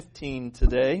14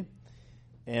 today.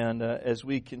 And as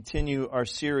we continue our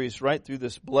series right through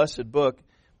this blessed book,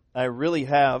 I really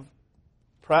have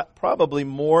probably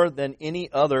more than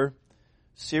any other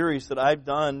series that I've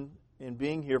done in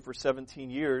being here for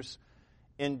 17 years,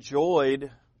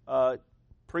 enjoyed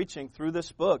preaching through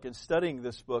this book and studying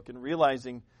this book and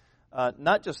realizing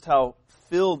not just how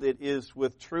filled it is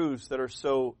with truths that are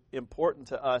so important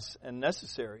to us and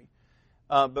necessary,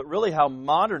 but really how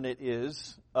modern it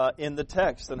is in the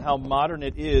text and how modern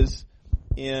it is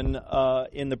in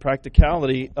the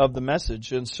practicality of the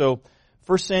message. And so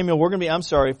 1 Samuel,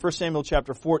 1 Samuel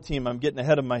chapter 14, I'm getting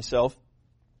ahead of myself.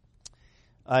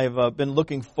 I've been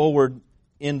looking forward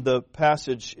in the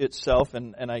passage itself,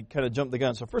 and I kind of jumped the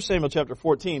gun. So 1 Samuel chapter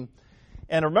 14,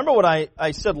 and remember what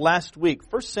I said last week.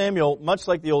 1 Samuel, much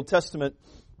like the Old Testament,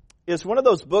 is one of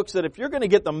those books that if you're going to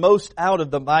get the most out of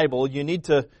the Bible, you need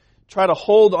to try to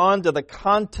hold on to the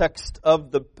context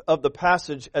of the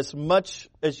passage as much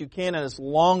as you can and as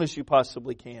long as you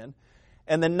possibly can,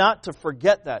 and then not to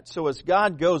forget that. So as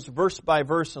God goes verse by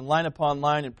verse and line upon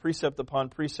line and precept upon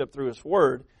precept through His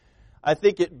Word, I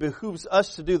think it behooves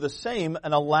us to do the same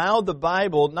and allow the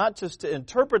Bible not just to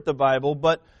interpret the Bible,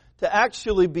 but to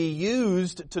actually be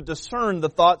used to discern the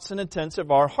thoughts and intents of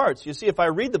our hearts. You see, if I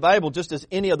read the Bible just as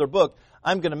any other book,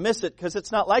 I'm going to miss it because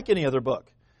it's not like any other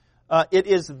book. It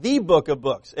is the book of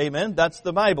books. Amen? That's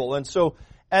the Bible. And so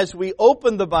as we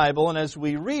open the Bible and as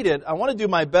we read it, I want to do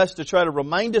my best to try to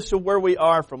remind us of where we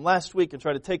are from last week and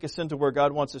try to take us into where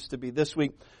God wants us to be this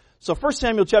week. So 1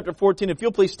 Samuel chapter 14, if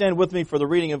you'll please stand with me for the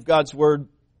reading of God's Word.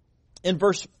 In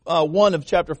verse 1 of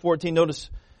chapter 14, notice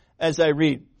as I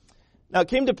read. Now it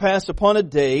came to pass upon a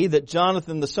day that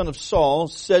Jonathan the son of Saul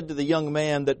said to the young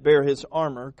man that bare his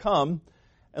armor, Come,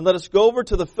 and let us go over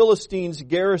to the Philistines'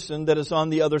 garrison that is on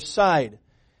the other side.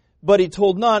 But he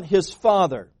told not his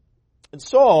father. And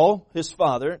Saul, his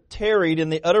father, tarried in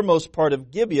the uttermost part of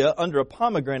Gibeah under a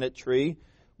pomegranate tree,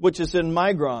 which is in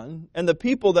Migron, and the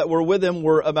people that were with him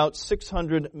were about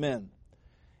 600 men.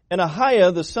 And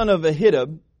Ahiah, the son of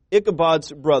Ahitub,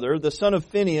 Ichabod's brother, the son of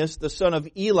Phinehas, the son of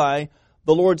Eli,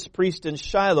 the Lord's priest in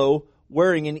Shiloh,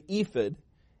 wearing an ephod,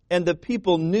 and the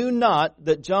people knew not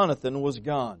that Jonathan was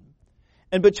gone.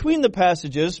 And between the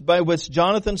passages by which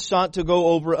Jonathan sought to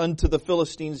go over unto the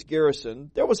Philistines' garrison,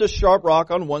 there was a sharp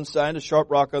rock on one side, a sharp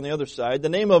rock on the other side. The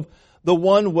name of the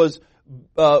one was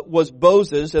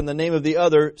Bozez, and the name of the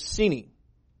other Sini.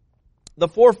 The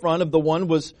forefront of the one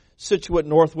was situate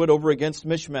northward over against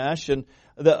Michmash, and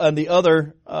the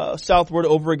other southward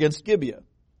over against Gibeah.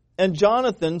 And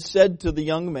Jonathan said to the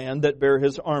young man that bare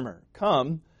his armor,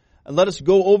 Come, and let us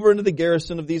go over into the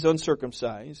garrison of these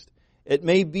uncircumcised. It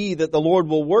may be that the Lord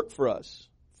will work for us.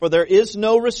 For there is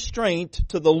no restraint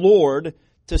to the Lord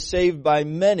to save by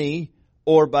many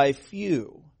or by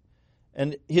few.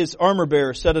 And his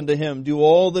armor-bearer said unto him, Do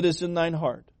all that is in thine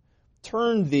heart.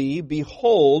 Turn thee,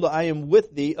 behold, I am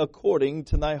with thee according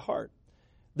to thy heart.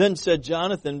 Then said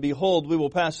Jonathan, Behold, we will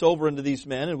pass over unto these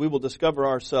men, and we will discover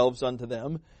ourselves unto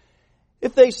them.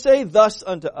 If they say thus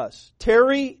unto us,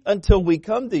 Tarry until we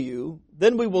come to you,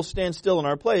 then we will stand still in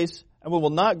our place, and we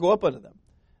will not go up unto them.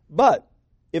 But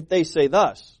if they say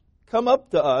thus, Come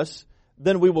up to us,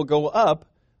 then we will go up,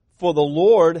 for the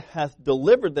Lord hath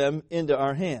delivered them into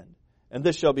our hand, and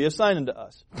this shall be a sign unto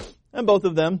us. And both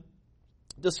of them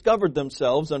discovered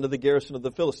themselves unto the garrison of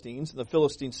the Philistines. And the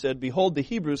Philistines said, Behold, the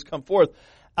Hebrews come forth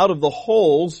out of the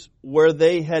holes where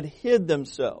they had hid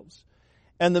themselves.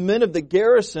 And the men of the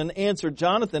garrison answered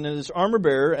Jonathan and his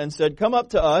armor-bearer, and said, Come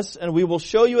up to us, and we will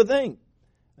show you a thing.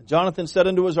 And Jonathan said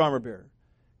unto his armor-bearer,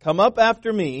 Come up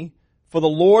after me, for the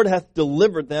Lord hath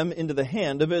delivered them into the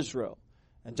hand of Israel.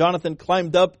 And Jonathan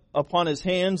climbed up upon his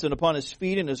hands and upon his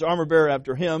feet, and his armor-bearer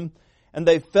after him. And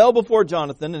they fell before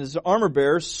Jonathan, and his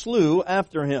armor-bearer slew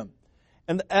after him.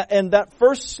 And that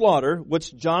first slaughter,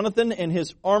 which Jonathan and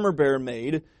his armor-bearer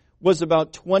made, was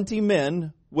about 20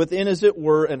 men, within as it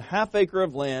were an half acre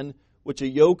of land, which a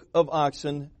yoke of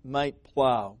oxen might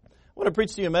plow. I want to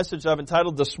preach to you a message I've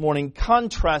entitled this morning,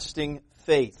 Contrasting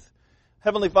Faith.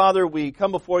 Heavenly Father, we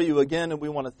come before you again, and we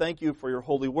want to thank you for your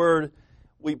holy word.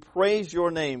 We praise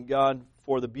your name, God,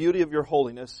 for the beauty of your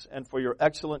holiness and for your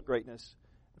excellent greatness,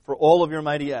 for all of your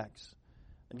mighty acts.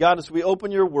 And God, as we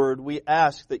open your word, we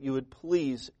ask that you would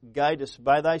please guide us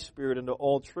by thy Spirit into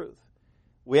all truth.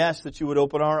 We ask that you would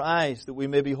open our eyes, that we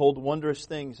may behold wondrous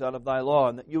things out of thy law,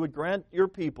 and that you would grant your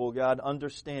people, God,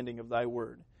 understanding of thy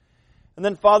word. And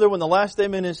then, Father, when the last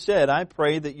amen is said, I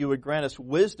pray that you would grant us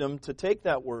wisdom to take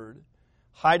that word,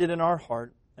 hide it in our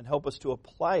heart, and help us to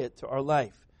apply it to our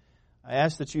life. I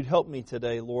ask that you'd help me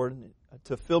today, Lord,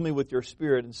 to fill me with your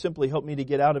Spirit and simply help me to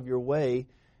get out of your way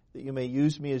that you may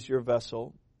use me as your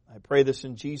vessel. I pray this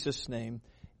in Jesus' name.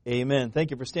 Amen.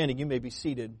 Thank you for standing. You may be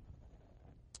seated.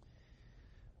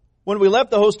 When we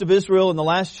left the host of Israel in the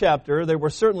last chapter, they were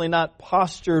certainly not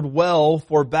postured well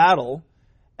for battle.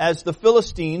 As the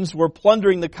Philistines were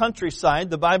plundering the countryside,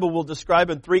 the Bible will describe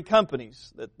in 3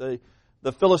 companies. That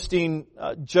the Philistine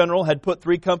general had put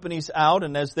 3 companies out,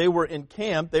 and as they were in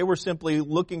camp, they were simply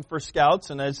looking for scouts,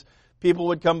 and as people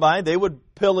would come by, they would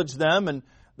pillage them, and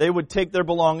they would take their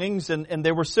belongings, and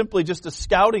they were simply just a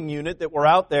scouting unit that were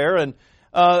out there. And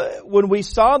when we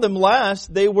saw them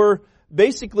last, they were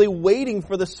basically waiting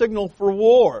for the signal for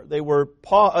war. They were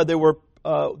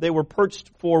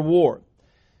perched for war.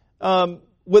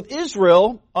 With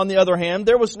Israel, on the other hand,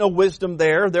 there was no wisdom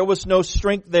there. There was no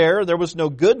strength there. There was no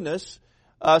goodness.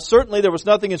 Certainly there was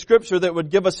nothing in Scripture that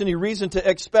would give us any reason to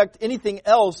expect anything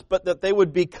else but that they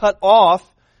would be cut off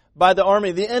by the army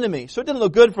of the enemy. So it didn't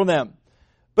look good for them.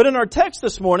 But in our text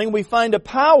this morning, we find a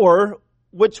power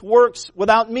which works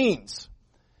without means.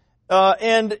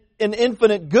 And an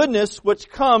infinite goodness which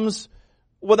comes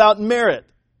without merit.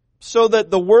 So that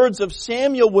the words of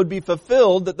Samuel would be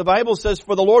fulfilled, that the Bible says,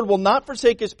 "For the Lord will not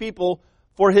forsake His people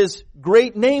for His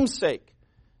great name's sake,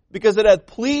 because it hath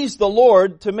pleased the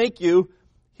Lord to make you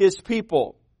His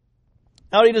people."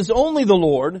 Now it is only the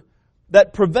Lord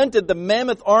that prevented the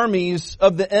mammoth armies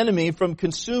of the enemy from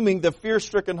consuming the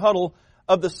fear-stricken huddle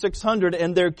of the 600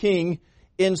 and their king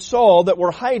in Saul that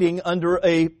were hiding under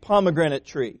a pomegranate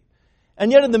tree.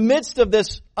 And yet in the midst of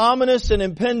this ominous and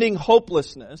impending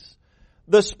hopelessness,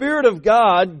 the Spirit of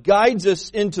God guides us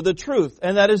into the truth,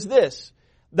 and that is this,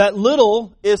 that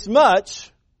little is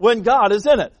much when God is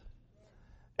in it.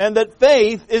 And that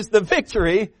faith is the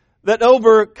victory that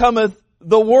overcometh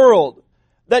the world.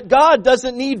 That God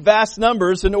doesn't need vast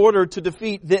numbers in order to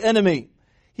defeat the enemy.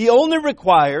 He only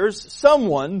requires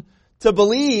someone to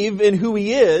believe in who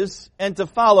He is and to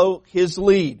follow His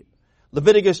lead.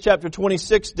 Leviticus chapter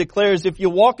 26 declares, "If you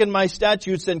walk in my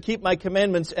statutes and keep my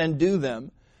commandments and do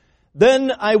them,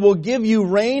 then I will give you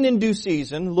rain in due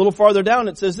season." A little farther down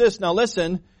it says this, now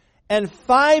listen, "And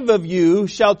 5 of you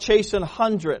shall chase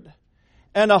 100,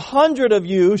 and 100 of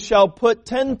you shall put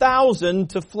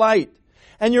 10,000 to flight.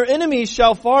 And your enemies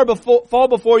shall fall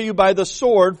before you by the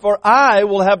sword, for I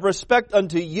will have respect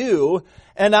unto you,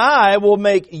 and I will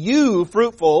make you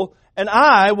fruitful, and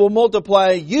I will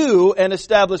multiply you and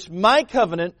establish my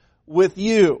covenant with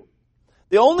you."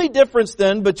 The only difference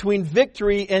then between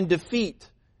victory and defeat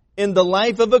in the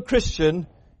life of a Christian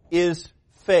is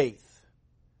faith.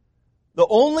 The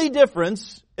only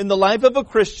difference in the life of a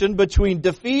Christian between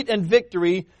defeat and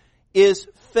victory is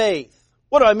faith.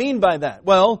 What do I mean by that?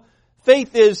 Well,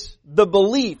 faith is the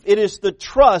belief, it is the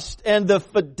trust and the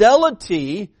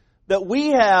fidelity that we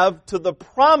have to the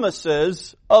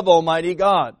promises of Almighty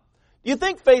God. Do you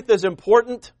think faith is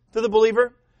important to the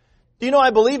believer? Do you know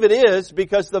I believe it is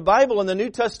because the Bible in the New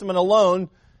Testament alone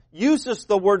uses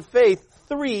the word faith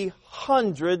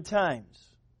 300 times.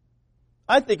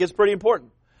 I think it's pretty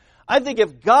important. I think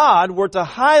if God were to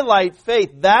highlight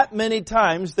faith that many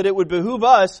times, that it would behoove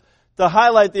us to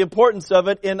highlight the importance of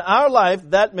it in our life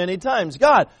that many times.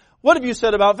 God, what have you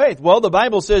said about faith? Well, the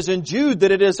Bible says in Jude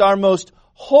that it is our most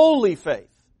holy faith.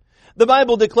 The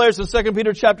Bible declares in 2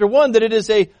 Peter chapter 1 that it is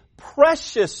a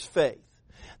precious faith.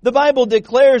 The Bible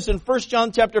declares in 1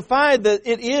 John chapter 5 that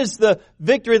it is the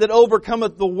victory that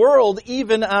overcometh the world,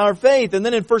 even our faith. And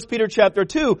then in 1 Peter chapter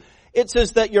 2, it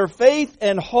says that your faith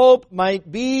and hope might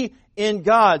be in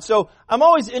God. So I'm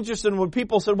always interested when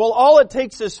people say, well, all it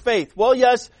takes is faith. Well,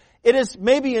 yes, it is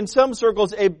maybe in some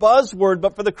circles a buzzword,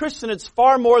 but for the Christian it's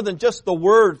far more than just the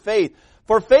word faith.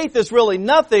 For faith is really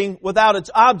nothing without its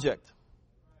object.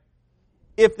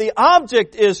 If the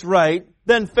object is right,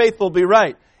 then faith will be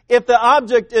right. If the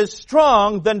object is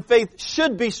strong, then faith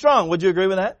should be strong. Would you agree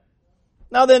with that?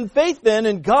 Now then, faith then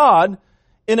in God,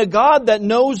 in a God that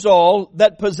knows all,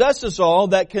 that possesses all,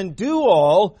 that can do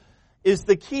all, is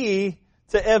the key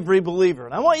to every believer.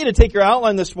 And I want you to take your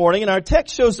outline this morning, and our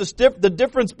text shows us the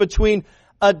difference between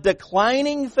a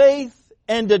declining faith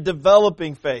and a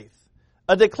developing faith.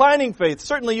 A declining faith,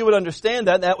 certainly you would understand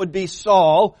that. That would be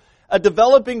Saul. A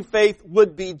developing faith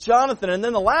would be Jonathan. And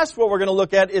then the last one we're going to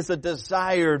look at is a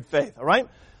desired faith. All right?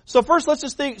 So first, let's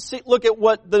just look at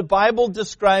what the Bible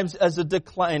describes as a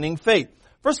declining faith.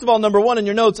 First of all, number one in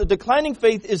your notes, a declining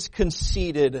faith is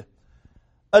conceited.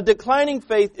 A declining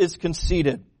faith is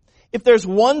conceited. If there's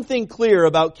one thing clear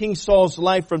about King Saul's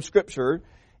life from Scripture,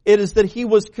 it is that he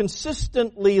was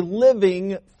consistently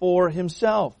living for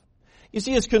himself. You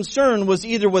see, his concern was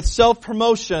either with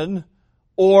self-promotion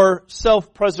or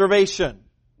self-preservation.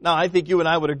 Now, I think you and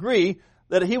I would agree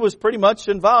that he was pretty much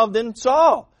involved in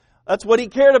Saul. That's what he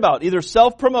cared about, either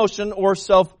self-promotion or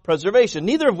self-preservation,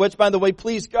 neither of which, by the way,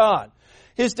 pleased God.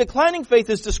 His declining faith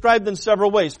is described in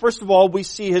several ways. First of all, we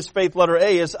see his faith, letter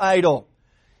A, is idle.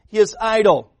 He is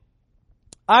idle.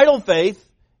 Idle faith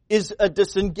is a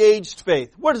disengaged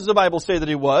faith. Where does the Bible say that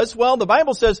he was? Well, the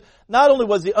Bible says not only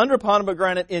was he under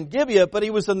pomegranate in Gibeah, but he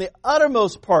was in the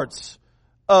uttermost parts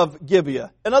of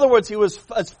Gibeah. In other words, he was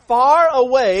as far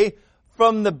away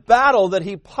from the battle that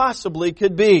he possibly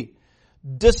could be.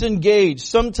 Disengaged.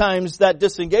 Sometimes that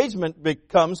disengagement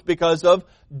becomes because of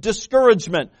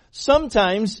discouragement.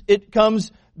 Sometimes it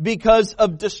comes because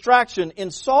of distraction.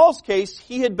 In Saul's case,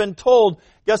 he had been told,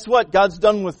 guess what? God's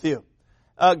done with you.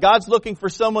 God's looking for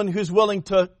someone who's willing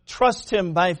to trust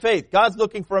him by faith. God's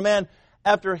looking for a man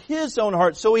after his own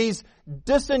heart. So he's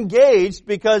disengaged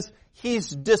because he's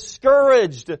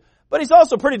discouraged. But he's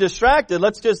also pretty distracted.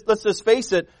 Let's just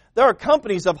face it. There are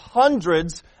companies of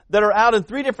hundreds that are out in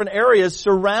 3 different areas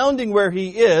surrounding where he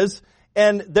is,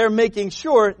 and they're making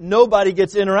sure nobody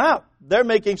gets in or out. They're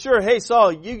making sure, hey,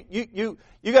 Saul, you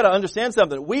got to understand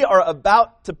something. We are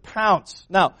about to pounce.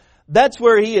 Now, that's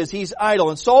where he is. He's idle.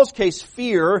 In Saul's case,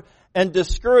 fear and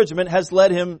discouragement has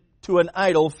led him to an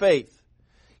idle faith.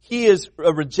 He is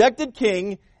a rejected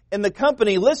king in the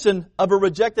company, listen, of a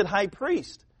rejected high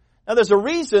priest. Now, there's a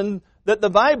reason that the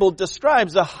Bible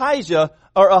describes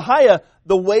Ahiah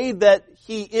the way that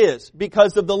he is,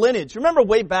 because of the lineage. Remember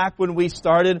way back when we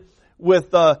started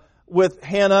with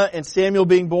Hannah and Samuel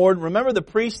being born? Remember the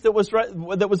priest that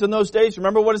was in those days?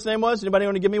 Remember what his name was? Anybody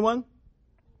want to give me one?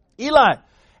 Eli.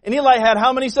 And Eli had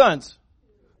how many sons?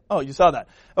 Oh, you saw that.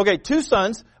 Okay, 2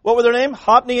 sons. What were their name?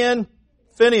 Hophni and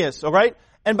Phinehas, all right?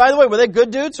 And by the way, were they good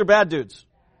dudes or bad dudes?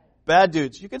 Bad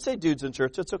dudes. You can say dudes in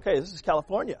church. It's okay. This is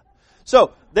California.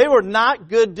 So, they were not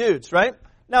good dudes, right?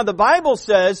 Now, the Bible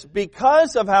says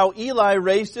because of how Eli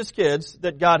raised his kids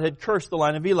that God had cursed the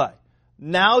line of Eli.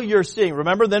 Now you're seeing.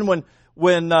 Remember then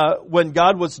when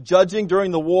God was judging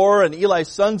during the war and Eli's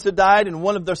sons had died and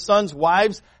one of their sons'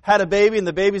 wives had a baby and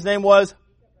the baby's name was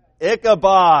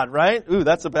Ichabod, right? Ooh,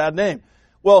 that's a bad name.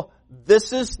 Well,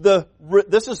 this is the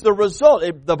result.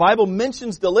 The Bible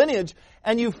mentions the lineage,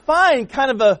 and you find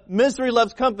kind of a misery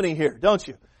loves company here, don't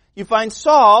you? You find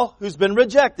Saul, who's been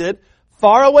rejected,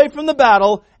 far away from the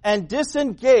battle, and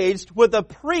disengaged with a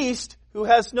priest who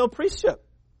has no priestship.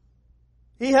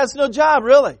 He has no job,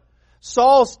 really.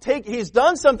 He's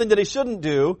done something that he shouldn't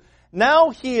do. Now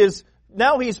he's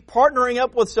partnering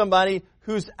up with somebody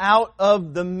who's out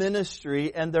of the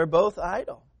ministry, and they're both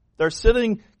idle. They're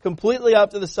sitting completely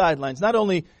out to the sidelines. Not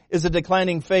only is a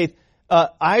declining faith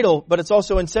idle, but it's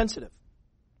also insensitive.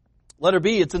 Letter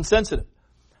B, it's insensitive.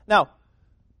 Now,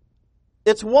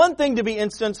 it's one thing to be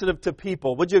insensitive to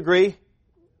people. Would you agree?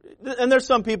 And there's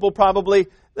some people probably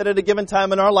that at a given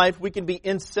time in our life we can be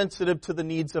insensitive to the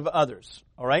needs of others.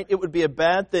 All right? It would be a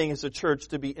bad thing as a church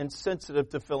to be insensitive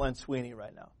to Phil and Sweeney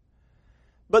right now.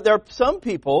 But there are some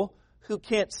people who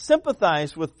can't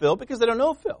sympathize with Phil because they don't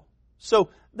know Phil.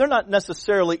 So they're not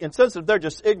necessarily insensitive, they're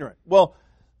just ignorant. Well,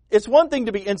 it's one thing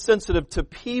to be insensitive to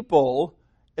people,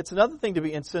 it's another thing to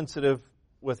be insensitive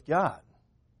with God.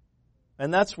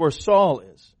 And that's where Saul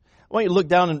is. I want you to look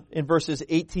down in verses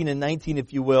 18 and 19,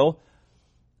 if you will.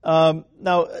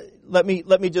 Now, let me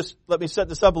set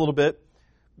this up a little bit.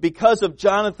 Because of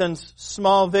Jonathan's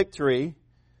small victory,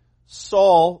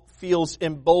 Saul feels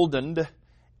emboldened,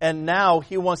 and now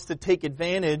he wants to take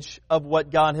advantage of what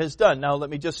God has done. Now, let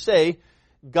me just say,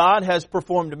 God has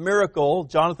performed a miracle.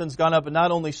 Jonathan's gone up and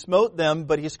not only smote them,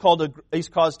 but he's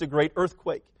caused a great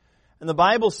earthquake. And the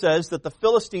Bible says that the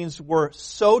Philistines were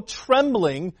so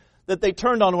trembling that they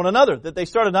turned on one another, that they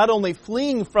started not only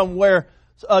fleeing from where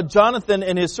Jonathan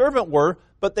and his servant were,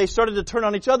 but they started to turn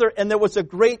on each other, and there was a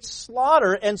great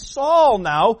slaughter. And Saul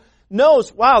now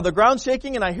knows, wow, the ground's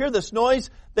shaking, and I hear this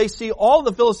noise. They see all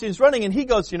the Philistines running, and he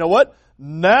goes, you know what?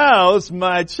 Now's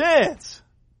my chance.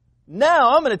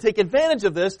 Now I'm going to take advantage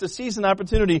of this to seize an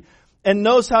opportunity, and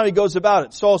knows how he goes about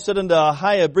it. Saul said unto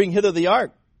Ahiah, bring hither the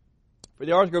ark. For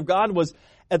the ark of God was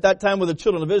at that time with the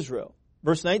children of Israel.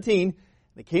 Verse 19,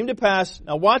 it came to pass,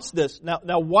 now watch this,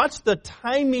 now watch the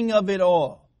timing of it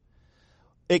all.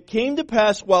 It came to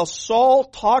pass while Saul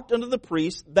talked unto the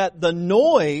priest that the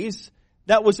noise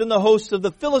that was in the hosts of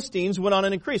the Philistines went on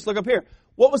and increased. Look up here.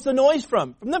 What was the noise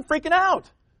from? From them freaking out.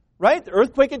 Right? The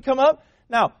earthquake had come up.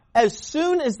 Now, as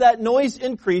soon as that noise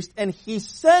increased, and he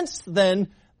sensed then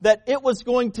that it was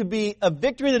going to be a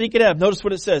victory that he could have. Notice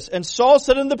what it says. And Saul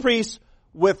said unto the priest,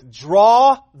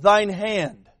 withdraw thine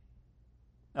hand.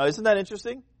 Now, isn't that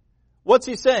interesting? What's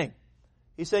he saying?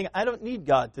 He's saying, I don't need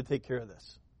God to take care of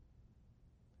this.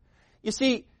 You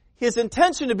see, his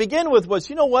intention to begin with was,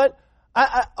 you know what? I'm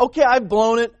Okay, I've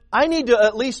blown it. I need to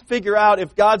at least figure out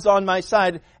if God's on my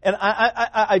side. And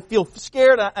I feel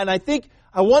scared, and I think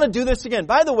I want to do this again.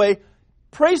 By the way,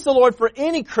 praise the Lord for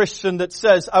any Christian that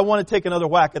says, I want to take another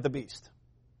whack at the beast.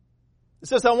 It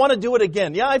says, I want to do it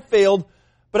again. Yeah, I failed,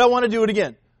 but I want to do it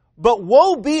again. But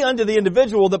woe be unto the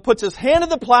individual that puts his hand to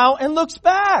the plow and looks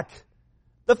back.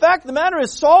 The fact of the matter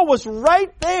is, Saul was right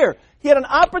there. He had an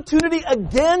opportunity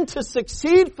again to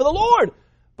succeed for the Lord.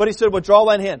 But he said, withdraw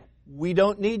thine hand. We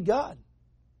don't need God.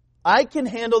 I can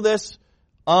handle this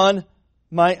on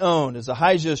my own. As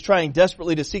Ahijah is trying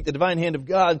desperately to seek the divine hand of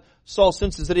God, Saul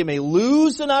senses that he may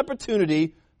lose an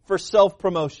opportunity for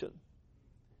self-promotion,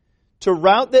 to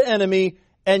rout the enemy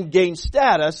and gain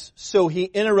status, so he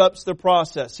interrupts the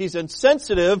process. He's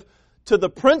insensitive to the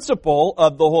principle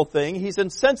of the whole thing. He's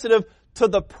insensitive to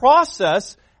the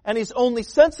process, and he's only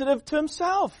sensitive to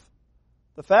himself.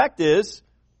 The fact is,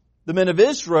 the men of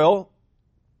Israel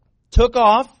took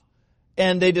off,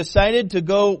 and they decided to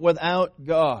go without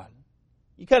God.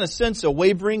 You kind of sense a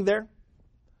wavering there.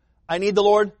 I need the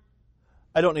Lord.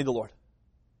 I don't need the Lord.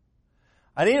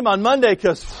 I need Him on Monday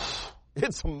because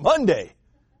it's Monday.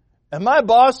 And my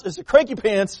boss is a cranky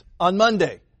pants on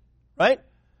Monday. Right?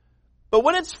 But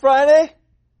when it's Friday,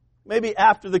 maybe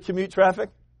after the commute traffic,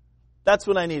 that's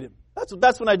when I need Him.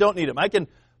 That's when I don't need Him. I can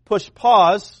push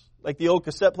pause like the old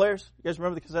cassette players. You guys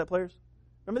remember the cassette players?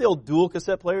 Remember the old dual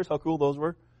cassette players? How cool those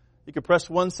were? You could press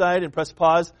one side and press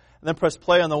pause, and then press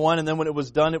play on the one, and then when it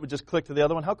was done, it would just click to the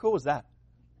other one. How cool was that?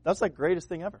 That was like the greatest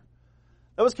thing ever.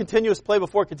 That was continuous play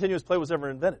before continuous play was ever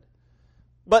invented.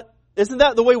 But isn't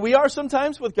that the way we are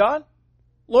sometimes with God?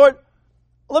 Lord,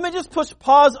 let me just push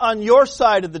pause on your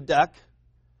side of the deck,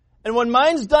 and when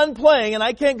mine's done playing and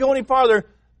I can't go any farther,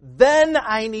 then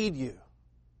I need you.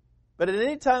 But at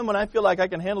any time when I feel like I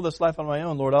can handle this life on my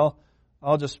own, Lord,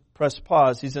 I'll just press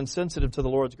pause. He's insensitive to the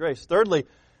Lord's grace. Thirdly,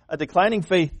 a declining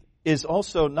faith is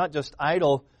also not just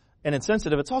idle and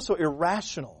insensitive, it's also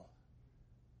irrational.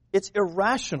 It's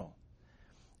irrational.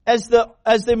 As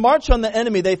they march on the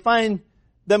enemy, they find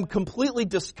them completely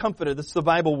discomfited. That's the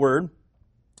Bible word.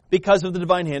 Because of the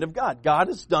divine hand of God. God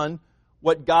has done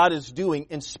what God is doing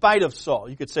in spite of Saul.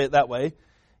 You could say it that way.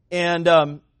 And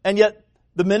yet,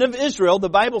 the men of Israel, the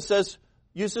Bible says,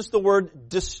 uses the word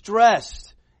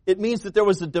distressed. It means that there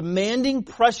was a demanding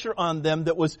pressure on them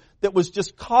that was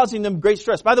just causing them great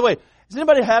stress. By the way, has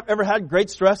anybody ever had great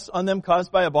stress on them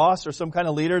caused by a boss or some kind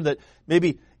of leader that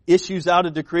maybe issues out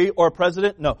a decree, or a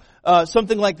president? No.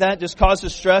 Something like that just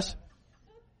causes stress.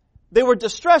 They were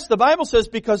distressed, the Bible says,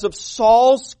 because of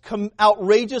Saul's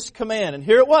outrageous command. And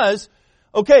here it was,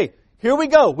 okay, here we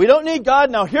go. We don't need God.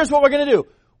 Now here's what we're going to do.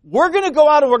 We're going to go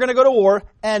out and we're going to go to war,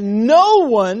 and no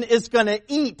one is going to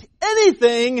eat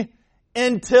anything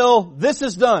until this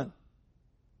is done.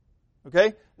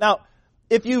 Okay? Now,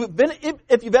 if you've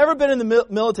ever been in the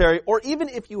military, or even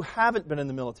if you haven't been in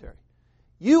the military,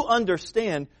 you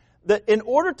understand that in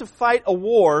order to fight a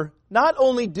war, not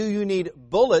only do you need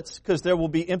bullets because there will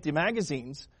be empty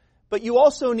magazines, but you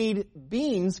also need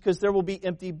beans because there will be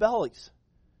empty bellies.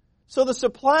 So the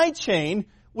supply chain,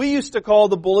 we used to call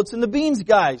the bullets and the beans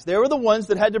guys. They were the ones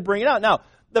that had to bring it out. Now,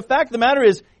 the fact of the matter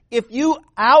is, if you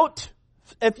outdrive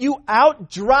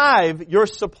your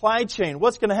supply chain,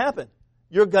 what's going to happen?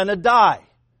 You're going to die.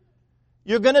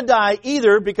 You're going to die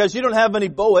either because you don't have any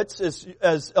bullets,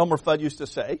 as Elmer Fudd used to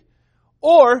say,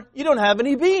 or you don't have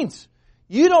any beans.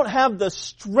 You don't have the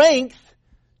strength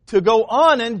to go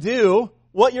on and do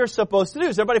what you're supposed to do.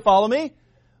 Does everybody follow me?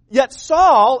 Yet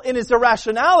Saul, in his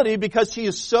irrationality, because he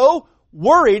is so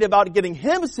worried about getting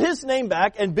his name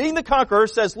back and being the conqueror,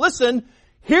 says, listen,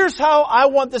 here's how I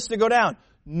want this to go down.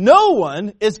 No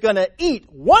one is going to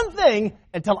eat one thing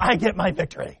until I get my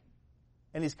victory.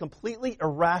 And he's completely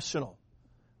irrational.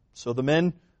 So the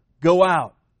men go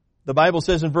out. The Bible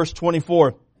says in verse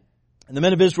 24, and the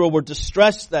men of Israel were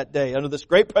distressed that day under this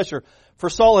great pressure, for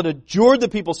Saul had adjured the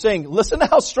people, saying, listen to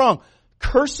how strong.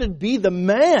 Cursed be the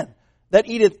man that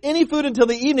eateth any food until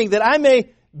the evening, that I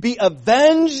may be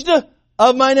avenged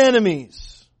of mine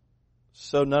enemies.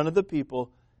 So none of the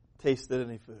people tasted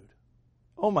any food.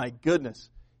 Oh my goodness.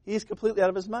 He's completely out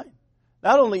of his mind.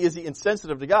 Not only is he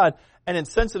insensitive to God and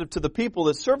insensitive to the people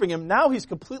that's serving him, now he's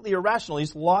completely irrational.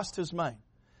 He's lost his mind.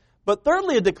 But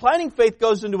thirdly, a declining faith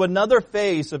goes into another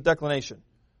phase of declination.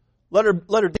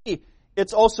 Letter D,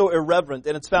 it's also irreverent,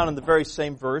 and it's found in the very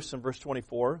same verse, in verse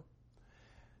 24.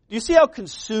 Do you see how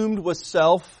consumed with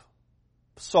self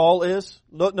Saul is?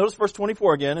 Notice verse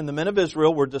 24 again. And the men of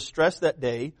Israel were distressed that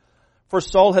day, for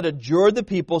Saul had adjured the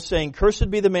people, saying,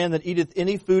 cursed be the man that eateth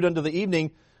any food unto the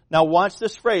evening. Now watch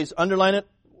this phrase, underline it,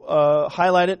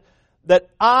 highlight it. that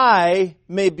I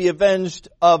may be avenged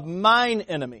of mine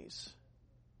enemies.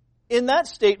 In that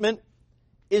statement,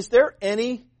 is there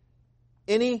any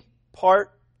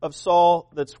part of Saul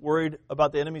that's worried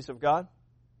about the enemies of God?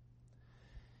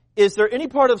 Is there any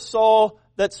part of Saul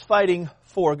that's fighting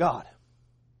for God?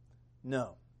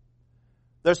 No.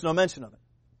 There's no mention of it.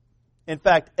 In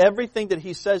fact, everything that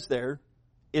he says there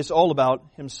is all about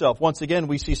himself. Once again,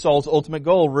 we see Saul's ultimate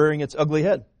goal rearing its ugly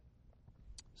head.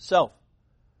 Self.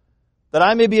 That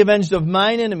I may be avenged of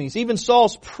mine enemies. Even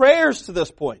Saul's prayers to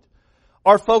this point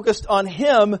are focused on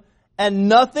him and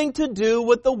nothing to do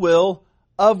with the will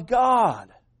of God.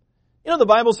 You know, the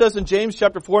Bible says in James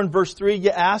chapter 4 and verse 3, you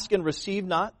ask and receive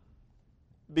not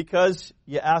because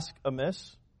you ask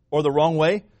amiss or the wrong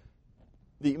way,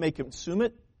 that you may consume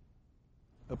it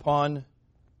upon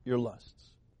your lusts.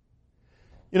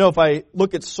 You know, if I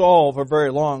look at Saul for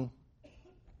very long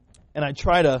and I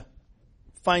try to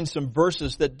find some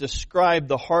verses that describe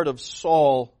the heart of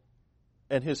Saul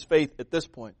and his faith at this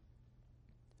point,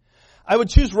 I would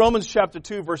choose Romans chapter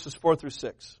 2 verses 4 through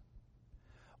 6.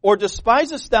 Or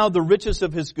despisest thou the riches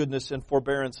of his goodness and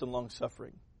forbearance and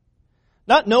longsuffering,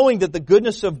 not knowing that the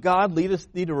goodness of God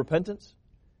leadeth thee to repentance?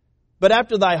 But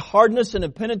after thy hardness and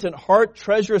impenitent heart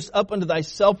treasurest up unto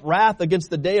thyself wrath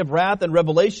against the day of wrath and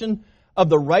revelation of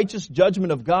the righteous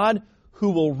judgment of God,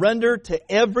 who will render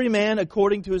to every man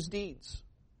according to his deeds.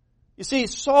 You see,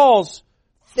 Saul's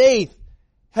faith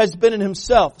has been in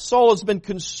himself. Saul has been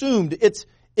consumed.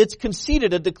 It's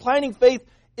conceited. A declining faith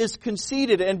is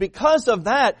conceited. And because of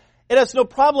that, it has no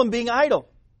problem being idle.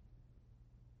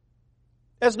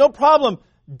 It has no problem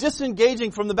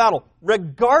disengaging from the battle.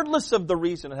 Regardless of the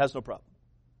reason, it has no problem.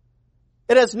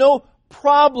 It has no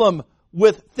problem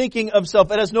with thinking of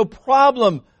self. It has no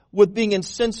problem with being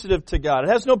insensitive to God. It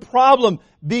has no problem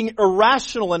being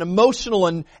irrational and emotional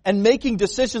and making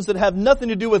decisions that have nothing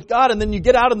to do with God. And then you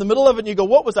get out in the middle of it and you go,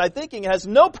 what was I thinking? It has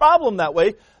no problem that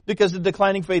way because the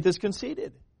declining faith is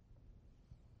conceited.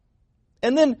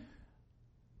 And then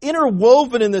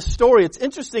interwoven in this story, it's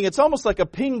interesting. It's almost like a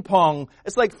ping pong.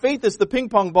 It's like faith is the ping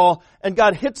pong ball, and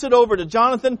God hits it over to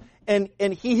Jonathan, and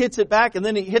he hits it back, and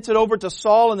then he hits it over to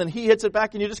Saul, and then he hits it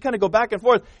back, and you just kind of go back and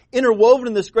forth. Interwoven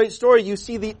in this great story, you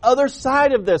see the other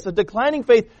side of this. A declining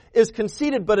faith is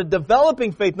conceited, but a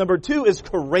developing faith, number 2, is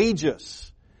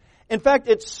courageous. In fact,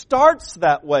 it starts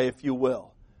that way, if you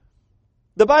will.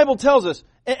 The Bible tells us,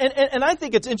 and I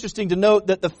think it's interesting to note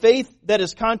that the faith that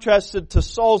is contrasted to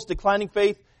Saul's declining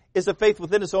faith is a faith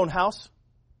within his own house.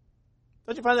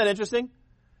 Don't you find that interesting?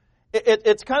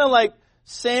 It's kind of like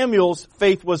Samuel's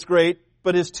faith was great,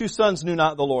 but his 2 sons knew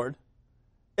not the Lord.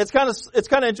 It's kind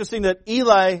of interesting that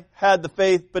Eli had the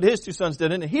faith, but his 2 sons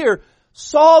didn't. And here,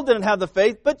 Saul didn't have the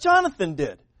faith, but Jonathan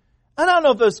did. I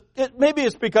don't know if maybe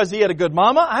it's because he had a good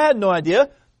mama. I had no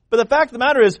idea. But the fact of the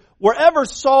matter is, wherever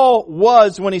Saul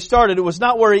was when he started, it was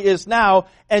not where he is now,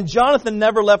 and Jonathan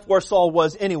never left where Saul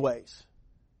was anyways.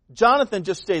 Jonathan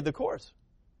just stayed the course.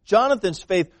 Jonathan's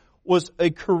faith was a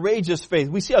courageous faith.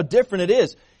 We see how different it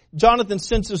is. Jonathan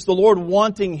senses the Lord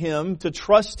wanting him to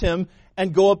trust him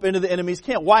and go up into the enemy's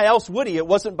camp. Why else would he? It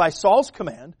wasn't by Saul's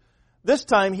command. This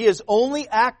time he is only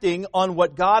acting on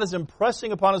what God is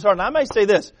impressing upon his heart. And I might say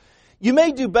this. You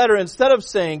may do better instead of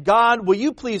saying, God, will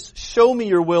you please show me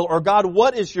your will? Or God,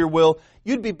 what is your will?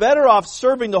 You'd be better off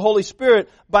serving the Holy Spirit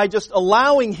by just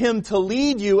allowing Him to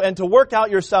lead you and to work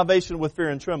out your salvation with fear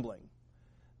and trembling.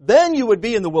 Then you would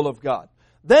be in the will of God.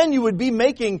 Then you would be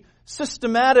making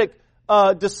systematic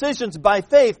decisions by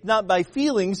faith, not by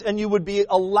feelings, and you would be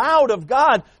allowed of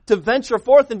God to venture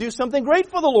forth and do something great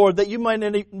for the Lord that you might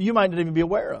not even be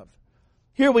aware of.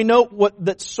 Here we note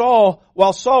that Saul,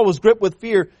 while Saul was gripped with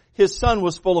fear, his son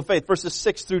was full of faith. Verses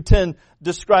 6 through 10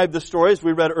 describe the story as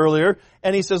we read earlier.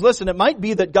 And he says, listen, it might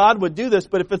be that God would do this,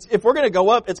 but if we're going to go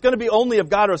up, it's going to be only of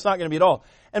God or it's not going to be at all.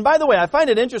 And by the way, I find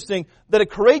it interesting that a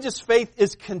courageous faith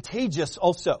is contagious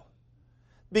also.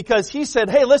 Because he said,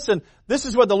 hey, listen, this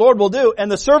is what the Lord will do.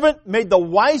 And the servant made the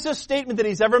wisest statement that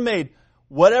he's ever made.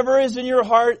 Whatever is in your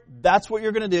heart, that's what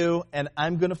you're going to do, and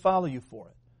I'm going to follow you for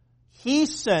it. He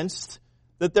sensed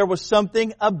that there was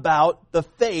something about the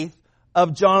faith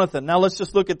of Jonathan. Now let's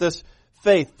just look at this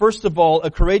faith. First of all,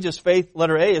 a courageous faith,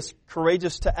 letter A, is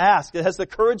courageous to ask. It has the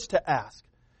courage to ask.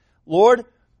 Lord,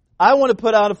 I want to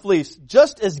put out a fleece.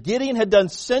 Just as Gideon had done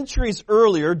centuries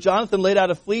earlier, Jonathan laid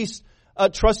out a fleece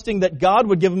trusting that God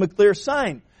would give him a clear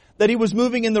sign that he was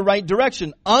moving in the right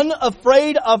direction.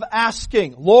 Unafraid of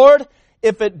asking, Lord,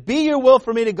 if it be your will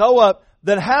for me to go up,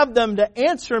 then have them to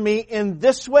answer me in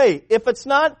this way. If it's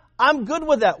not, I'm good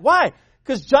with that. Why?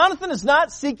 Because Jonathan is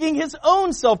not seeking his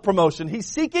own self-promotion. He's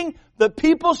seeking that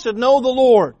people should know the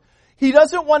Lord. He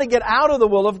doesn't want to get out of the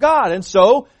will of God. And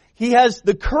so he has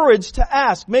the courage to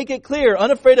ask. Make it clear,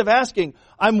 unafraid of asking.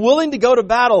 I'm willing to go to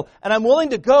battle, and I'm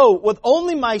willing to go with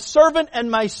only my servant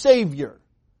and my Savior.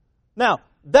 Now,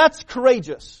 that's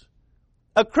courageous.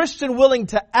 A Christian willing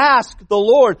to ask the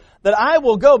Lord that I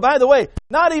will go. By the way,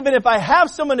 not even if I have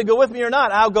someone to go with me or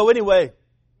not, I'll go anyway.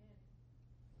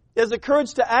 He has the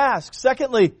courage to ask.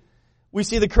 Secondly, we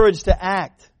see the courage to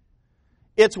act.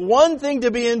 It's one thing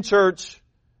to be in church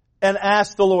and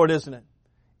ask the Lord, isn't it?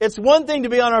 It's one thing to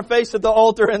be on our face at the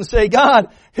altar and say,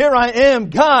 God, here I am.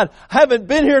 God, I haven't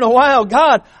been here in a while.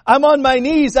 God, I'm on my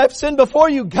knees. I've sinned before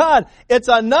you. God, it's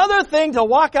another thing to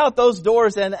walk out those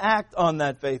doors and act on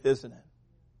that faith, isn't it?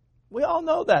 We all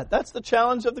know that. That's the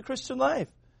challenge of the Christian life.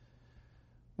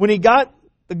 When he got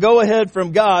the go-ahead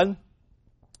from God,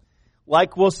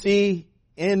 like we'll see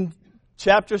in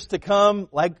chapters to come,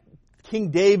 like King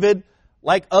David,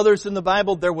 like others in the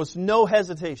Bible, there was no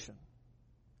hesitation.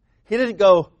 He didn't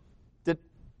go,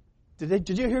 did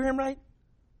you hear him right?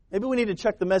 Maybe we need to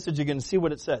check the message again and see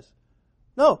what it says.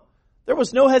 No, there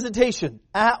was no hesitation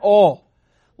at all.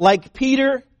 Like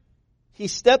Peter, he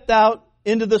stepped out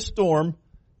into the storm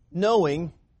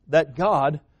knowing that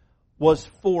God was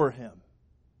for him.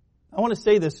 I want to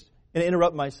say this and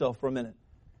interrupt myself for a minute.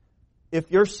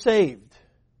 If you're saved,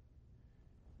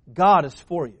 God is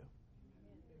for you.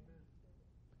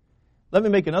 Let me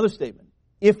make another statement.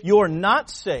 If you're not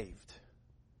saved,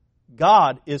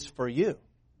 God is for you.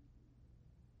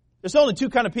 There's only two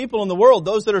kind of people in the world,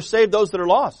 those that are saved, those that are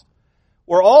lost.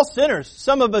 We're all sinners.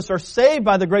 Some of us are saved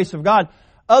by the grace of God.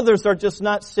 Others are just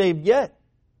not saved yet.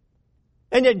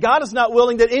 And yet God is not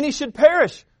willing that any should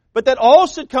perish, but that all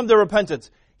should come to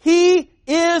repentance. He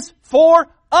is for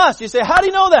us. You say, how do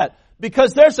you know that?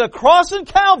 Because there's a cross in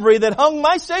Calvary that hung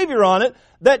my Savior on it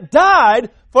that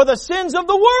died for the sins of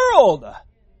the world.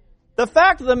 The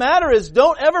fact of the matter is,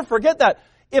 don't ever forget that.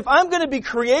 If I'm going to be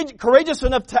courageous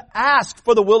enough to ask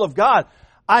for the will of God,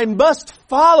 I must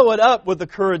follow it up with the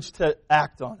courage to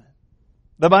act on it.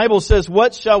 The Bible says,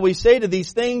 what shall we say to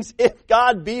these things? If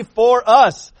God be for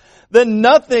us, then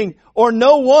nothing or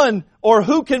no one or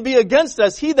who can be against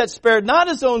us? He that spared not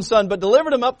his own Son, but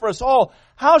delivered him up for us all,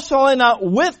 how shall I not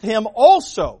with him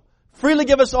also freely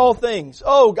give us all things?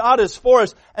 Oh, God is for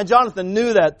us. And Jonathan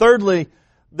knew that. Thirdly,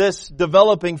 this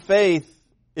developing faith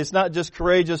is not just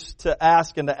courageous to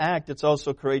ask and to act, it's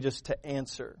also courageous to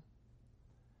answer.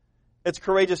 It's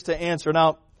courageous to answer.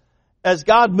 Now, as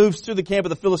God moves through the camp of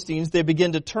the Philistines, they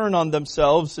begin to turn on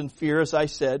themselves in fear, as I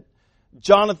said.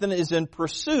 Jonathan is in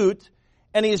pursuit,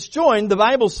 and he is joined, the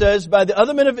Bible says, by the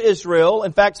other men of Israel,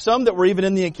 in fact, some that were even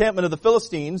in the encampment of the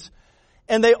Philistines,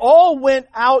 and they all went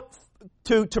out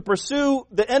to pursue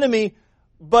the enemy,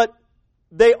 but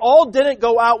they all didn't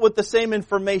go out with the same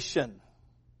information.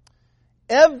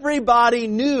 Everybody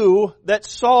knew that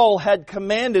Saul had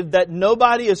commanded that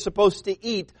nobody is supposed to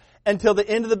eat until the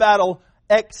end of the battle,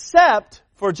 except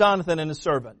for Jonathan and his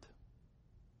servant.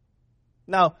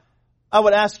 Now, I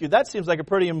would ask you, that seems like a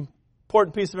pretty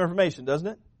important piece of information, doesn't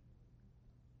it?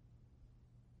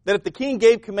 That if the king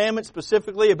gave commandments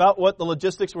specifically about what the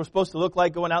logistics were supposed to look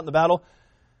like going out in the battle,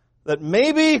 that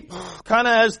maybe, kind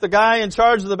of as the guy in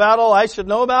charge of the battle, I should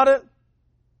know about it.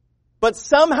 But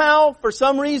somehow, for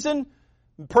some reason,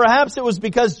 perhaps it was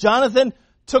because Jonathan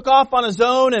took off on his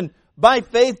own and by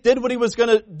faith did what he was going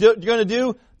to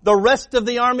do. The rest of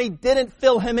the army didn't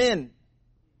fill him in.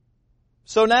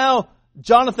 So now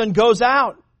Jonathan goes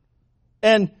out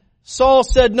and Saul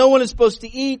said no one is supposed to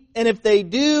eat, and if they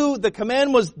do, the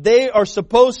command was they are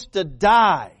supposed to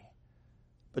die.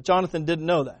 But Jonathan didn't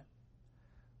know that.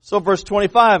 So verse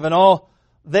 25, and all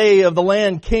they of the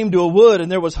land came to a wood,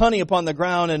 and there was honey upon the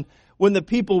ground, and when the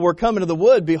people were coming to the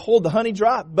wood, behold, the honey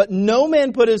dropped. But no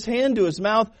man put his hand to his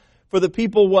mouth, for the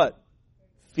people what?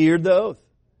 Feared the oath.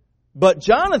 But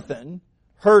Jonathan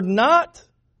heard not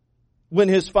when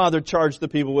his father charged the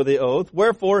people with the oath.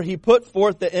 Wherefore he put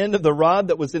forth the end of the rod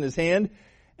that was in his hand,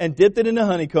 and dipped it in a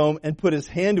honeycomb, and put his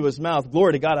hand to his mouth.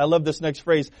 Glory to God. I love this next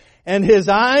phrase. And his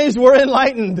eyes were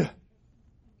enlightened.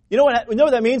 You know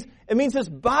what that means? It means his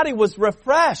body was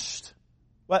refreshed.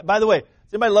 By the way,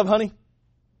 does anybody love honey?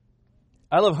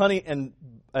 I love honey and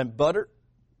butter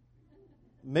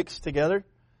mixed together.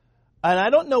 And I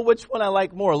don't know which one I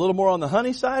like more. A little more on the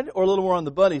honey side or a little more on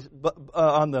the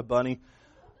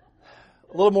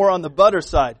a little more on the butter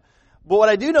side. But what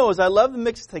I do know is I love them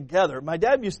mixed together. My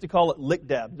dad used to call it lick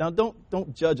dab. Now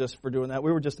don't judge us for doing that.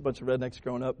 We were just a bunch of rednecks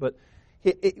growing up, but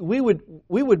we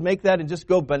would make that and just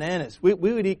go bananas. We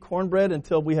would eat cornbread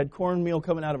until we had cornmeal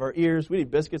coming out of our ears. We'd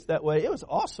eat biscuits that way. It was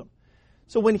awesome.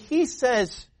 So when he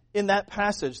says in that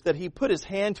passage that he put his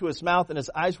hand to his mouth and his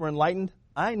eyes were enlightened,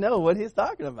 I know what he's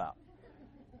talking about.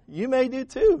 You may do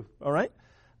too, all right?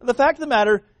 The fact of the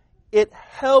matter, it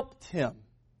helped him.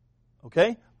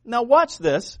 Okay? Now watch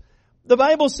this. The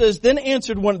Bible says, then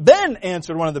answered one of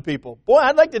the people. Boy,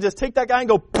 I'd like to just take that guy and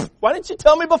go, why didn't you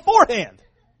tell me beforehand?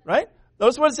 Right?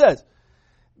 Notice what it says.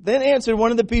 Then answered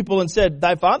one of the people and said,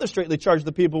 thy father straitly charged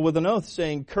the people with an oath,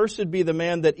 saying, cursed be the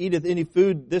man that eateth any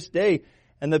food this day.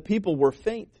 And the people were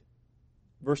faint.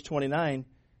 Verse 29,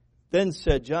 then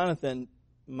said Jonathan,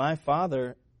 my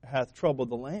father hath troubled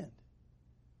the land.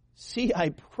 See, I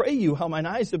pray you how mine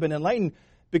eyes have been enlightened,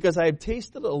 because I have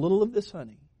tasted a little of this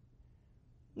honey.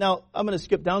 Now, I'm going to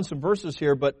skip down some verses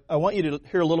here, but I want you to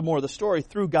hear a little more of the story.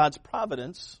 Through God's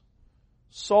providence,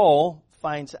 Saul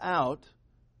finds out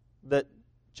that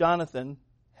Jonathan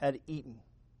had eaten.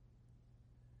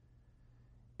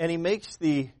 And he makes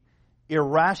the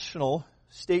irrational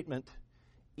statement,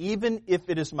 even if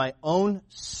it is my own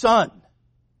son,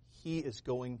 he is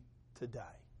going to die.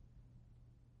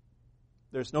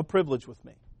 There's no privilege with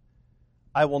me.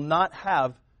 I will not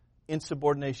have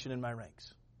insubordination in my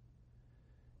ranks.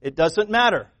 It doesn't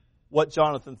matter what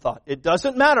Jonathan thought. It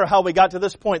doesn't matter how we got to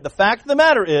this point. The fact of the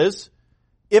matter is,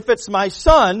 if it's my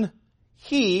son,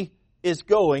 he is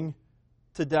going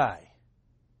to die.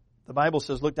 The Bible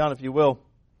says, look down if you will,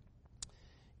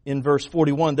 in verse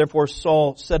 41, therefore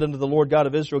Saul said unto the Lord God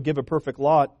of Israel, give a perfect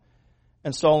lot.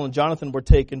 And Saul and Jonathan were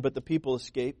taken, but the people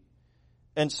escaped.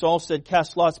 And Saul said,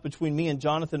 cast lots between me and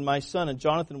Jonathan my son. And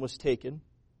Jonathan was taken.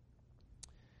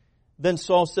 Then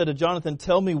Saul said to Jonathan,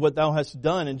 tell me what thou hast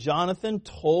done. And Jonathan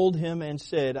told him and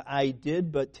said, I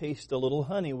did but taste a little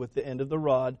honey with the end of the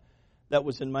rod that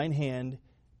was in mine hand,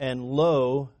 and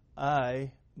lo,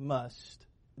 I must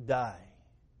die.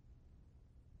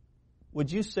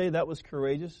 Would you say that was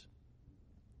courageous?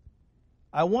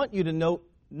 I want you to note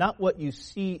not what you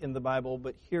see in the Bible,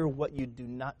 but hear what you do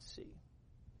not see.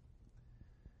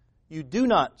 You do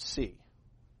not see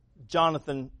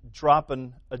Jonathan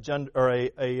dropping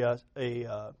an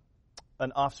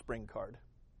offspring card.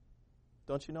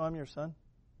 Don't you know I'm your son?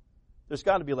 There's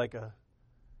got to be like a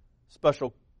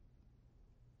special,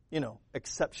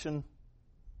 exception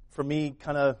for me,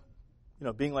 kind of,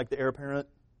 being like the heir apparent.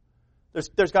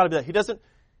 There's got to be that. He doesn't,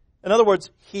 in other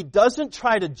words, he doesn't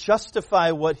try to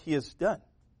justify what he has done.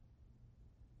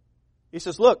 He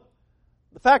says, look,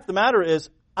 the fact of the matter is,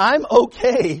 I'm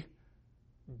okay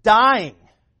dying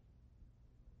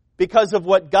because of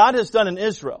what God has done in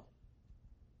Israel,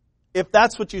 if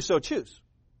that's what you so choose.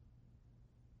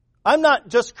 I'm not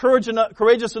just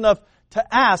courageous enough to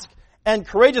ask and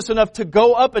courageous enough to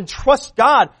go up and trust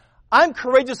God. I'm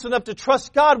courageous enough to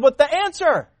trust God with the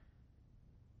answer.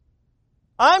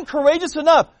 I'm courageous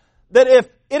enough that if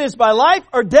it is by life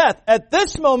or death, at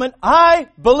this moment, I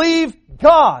believe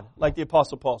God, like the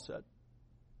Apostle Paul said.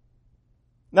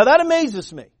 Now that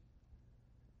amazes me.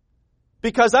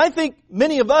 Because I think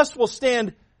many of us will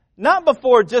stand not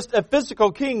before just a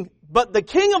physical king, but the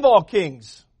King of all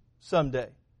kings someday.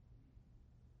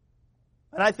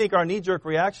 And I think our knee-jerk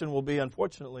reaction will be,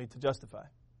 unfortunately, to justify.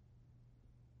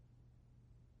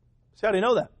 See, how do you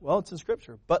know that? Well, it's in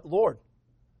Scripture. But Lord.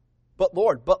 But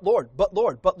Lord, but Lord, but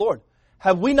Lord, but Lord.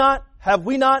 Have we not? Have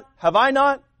we not? Have I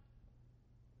not?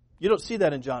 You don't see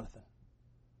that in Jonathan.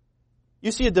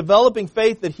 You see a developing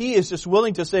faith that he is just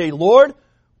willing to say, Lord,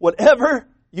 whatever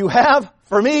you have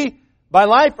for me, by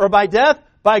life or by death,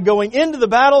 by going into the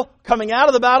battle, coming out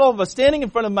of the battle, by standing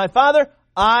in front of my Father,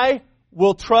 I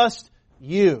will trust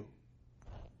you.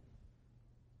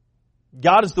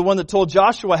 God is the one that told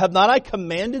Joshua, have not I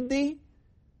commanded thee?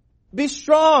 Be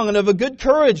strong and of a good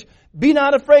courage. Be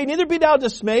not afraid, neither be thou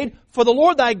dismayed, for the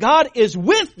Lord thy God is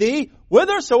with thee,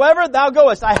 whithersoever thou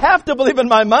goest. I have to believe in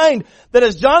my mind that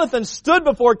as Jonathan stood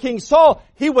before King Saul,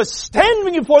 he was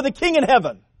standing before the king in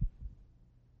heaven.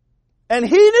 And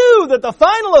he knew that the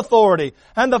final authority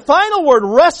and the final word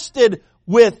rested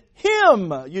with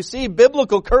him. You see,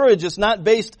 biblical courage is not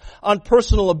based on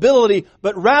personal ability,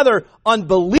 but rather on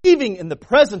believing in the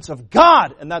presence of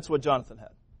God. And that's what Jonathan had.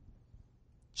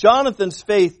 Jonathan's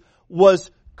faith was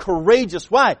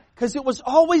courageous. Why? Because it was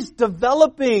always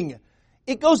developing.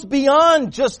 It goes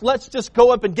beyond just, let's just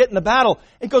go up and get in the battle.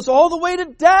 It goes all the way to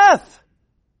death.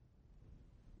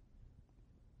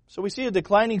 So we see a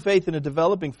declining faith and a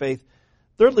developing faith.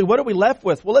 Thirdly, what are we left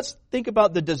with? Well, let's think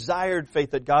about the desired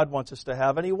faith that God wants us to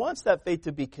have. And He wants that faith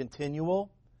to be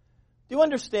continual. Do you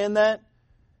understand that?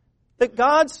 That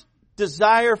God's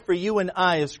desire for you and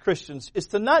I as Christians is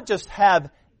to not just have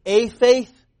a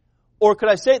faith, or could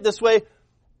I say it this way,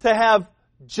 to have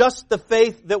just the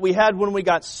faith that we had when we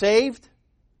got saved.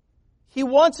 He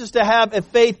wants us to have a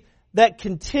faith that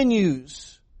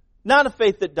continues, not a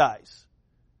faith that dies.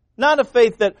 Not a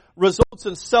faith that results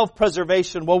in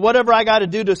self-preservation. Well, whatever I got to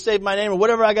do to save my name, or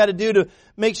whatever I got to do to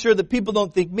make sure that people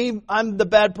don't think I'm the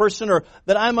bad person, or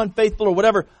that I'm unfaithful, or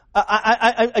whatever.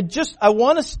 I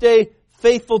want to stay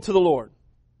faithful to the Lord.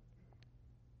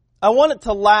 I want it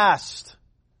to last.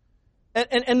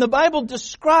 And the Bible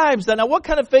describes that. Now, what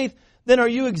kind of faith then are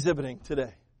you exhibiting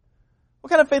today? What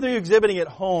kind of faith are you exhibiting at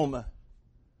home?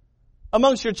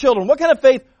 Amongst your children? What kind of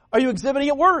faith are you exhibiting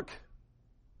at work?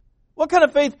 What kind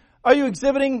of faith are you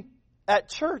exhibiting at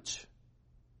church?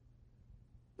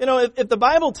 You know, if the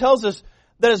Bible tells us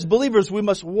that as believers we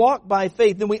must walk by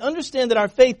faith, then we understand that our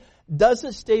faith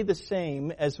doesn't stay the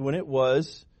same as when it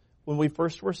was when we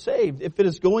first were saved, if it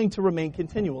is going to remain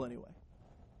continual anyway.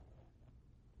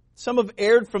 Some have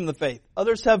erred from the faith.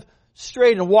 Others have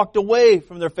strayed and walked away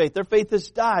from their faith. Their faith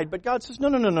has died. But God says, no.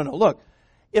 Look,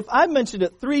 if I've mentioned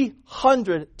it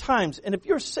 300 times, and if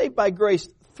you're saved by grace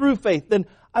through faith, then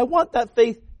I want that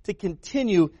faith to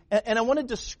continue, and I want to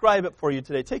describe it for you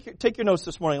today. Take your notes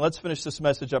this morning. Let's finish this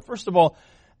message up. First of all,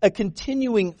 a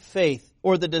continuing faith,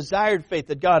 or the desired faith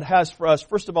that God has for us,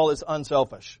 first of all, is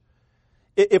unselfish.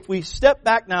 If we step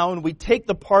back now and we take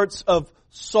the parts of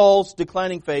Saul's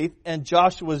declining faith and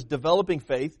Joshua's developing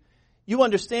faith, you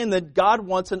understand that God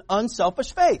wants an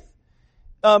unselfish faith.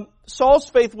 Saul's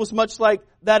faith was much like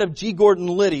that of G. Gordon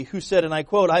Liddy, who said, and I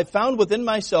quote, "I found within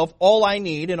myself all I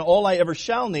need and all I ever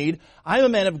shall need. I am a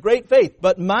man of great faith,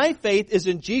 but my faith is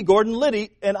in G. Gordon Liddy,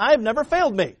 and I have never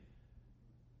failed me."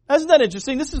 Isn't that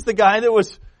interesting? This is the guy that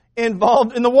was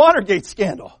involved in the Watergate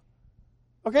scandal.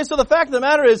 Okay, so the fact of the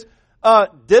matter is,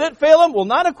 did it fail him? Well,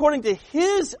 not according to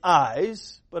his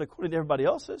eyes, but according to everybody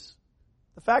else's.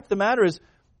 The fact of the matter is,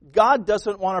 God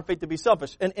doesn't want our faith to be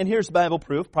selfish. And here's Bible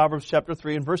proof, Proverbs chapter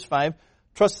 3 and verse 5.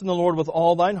 "Trust in the Lord with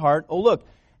all thine heart." Oh, look,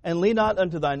 "and lean not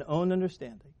unto thine own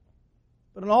understanding.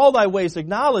 But in all thy ways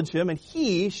acknowledge him, and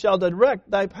he shall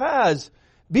direct thy paths.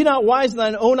 Be not wise in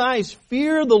thine own eyes.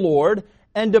 Fear the Lord,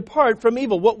 and depart from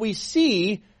evil." What we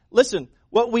see, listen,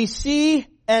 what we see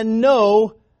and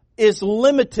know is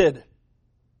limited.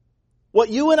 What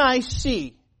you and I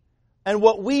see and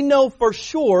what we know for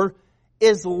sure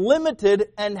is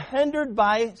limited and hindered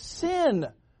by sin.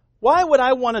 Why would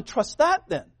I want to trust that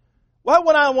then? Why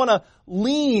would I want to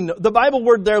lean? The Bible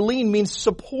word there, lean, means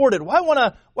supported. Why would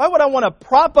I want to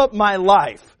prop up my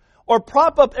life, or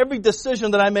prop up every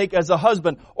decision that I make as a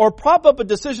husband, or prop up a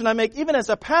decision I make even as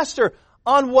a pastor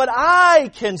on what I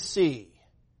can see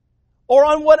or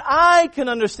on what I can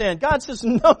understand? God says,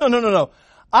 no.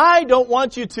 I don't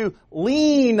want you to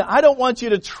lean. I don't want you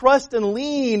to trust and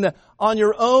lean on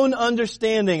your own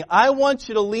understanding. I want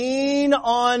you to lean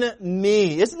on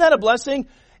me. Isn't that a blessing?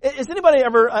 Is anybody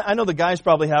ever, I know the guys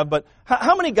probably have, but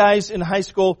how many guys in high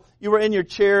school, you were in your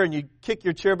chair and you kick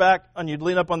your chair back and you'd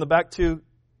lean up on the back too?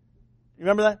 You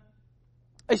remember that?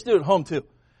 I used to do it at home too.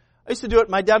 I used to do it.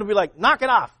 My dad would be like, "Knock it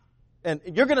off. And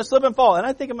you're going to slip and fall." And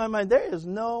I think in my mind, there is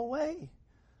no way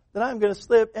that I'm going to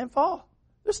slip and fall.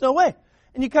 There's no way.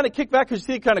 And you kind of kick back because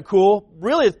you see it kind of cool.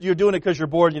 Really, you're doing it because you're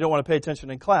bored and you don't want to pay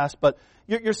attention in class. But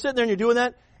you're sitting there and you're doing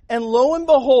that. And lo and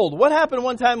behold, what happened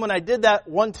one time when I did that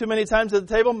one too many times at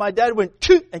the table? My dad went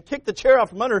and kicked the chair out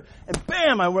from under, and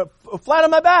bam, I went flat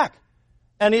on my back.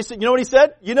 And he said, you know what he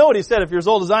said? You know what he said if you're as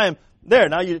old as I am. "There,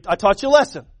 now I taught you a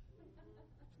lesson."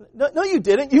 No, you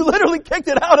didn't. You literally kicked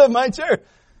it out of my chair.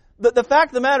 The fact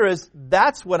of the matter is,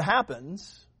 that's what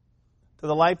happens to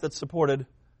the life that's supported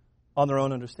on their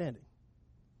own understanding.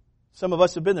 Some of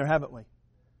us have been there, haven't we?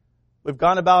 We've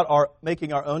gone about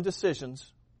making our own decisions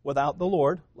without the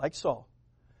Lord, like Saul.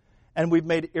 And we've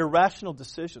made irrational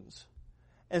decisions.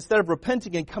 Instead of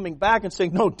repenting and coming back and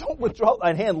saying, "No, don't withdraw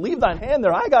thine hand. Leave thine hand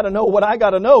there. I got to know what I got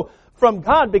to know from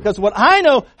God, because what I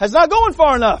know has not gone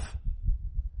far enough."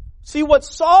 See, what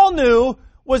Saul knew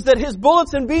was that his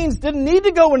bullets and beans didn't need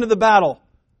to go into the battle.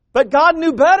 But God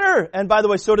knew better. And by the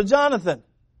way, so did Jonathan.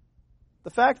 The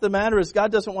fact of the matter is,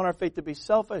 God doesn't want our faith to be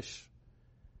selfish.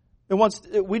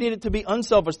 We need it to be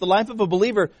unselfish. The life of a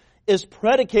believer is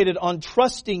predicated on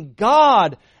trusting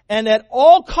God and at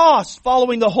all costs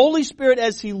following the Holy Spirit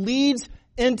as He leads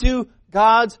into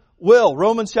God's will.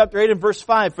 Romans chapter 8 and verse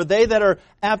 5, "For they that are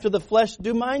after the flesh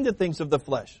do mind the things of the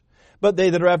flesh, but they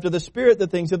that are after the Spirit the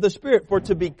things of the Spirit. For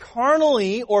to be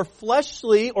carnally or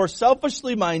fleshly or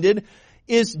selfishly minded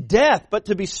is death, but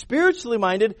to be spiritually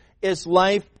minded is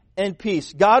life and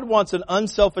peace." God wants an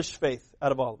unselfish faith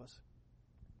out of all of us.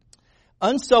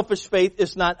 Unselfish faith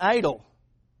is not idle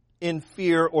in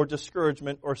fear or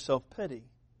discouragement or self-pity.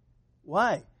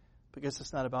 Why? Because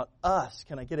it's not about us.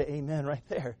 Can I get an amen right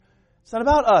there? It's not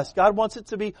about us. God wants it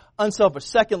to be unselfish.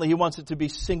 Secondly, He wants it to be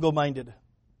single-minded.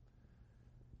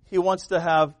 He wants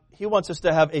us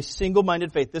to have a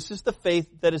single-minded faith. This is the faith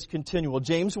that is continual.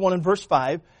 James 1 and verse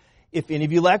 5, if any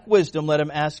of you lack wisdom, let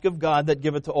him ask of God that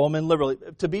giveth to all men liberally.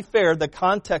 To be fair, the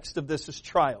context of this is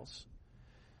trials.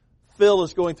 Phil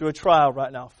is going through a trial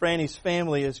right now. Franny's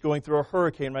family is going through a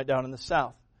hurricane right down in the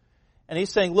south. And he's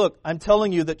saying, look, I'm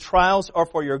telling you that trials are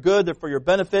for your good, they're for your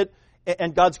benefit,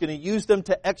 and God's going to use them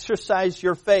to exercise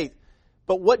your faith.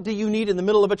 But what do you need in the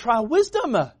middle of a trial?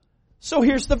 Wisdom. So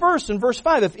here's the verse in verse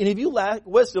 5. If any of you lack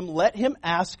wisdom, let him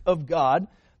ask of God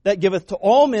that giveth to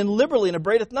all men liberally and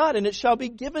upbraideth not, and it shall be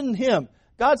given him.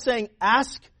 God's saying,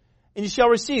 ask and you shall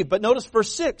receive. But notice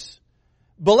verse 6.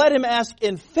 But let him ask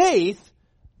in faith,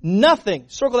 nothing.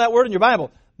 Circle that word in your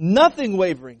Bible. Nothing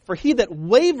wavering. For he that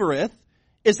wavereth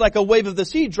is like a wave of the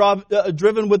sea,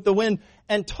 driven with the wind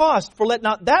and tossed. For let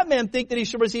not that man think that he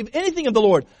shall receive anything of the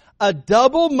Lord. A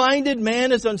double-minded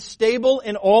man is unstable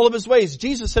in all of his ways.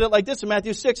 Jesus said it like this in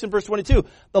Matthew 6 and verse 22.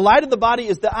 The light of the body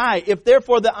is the eye. If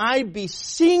therefore the eye be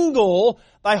single,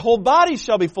 thy whole body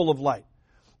shall be full of light.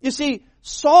 You see,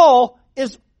 Saul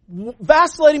is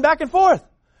vacillating back and forth.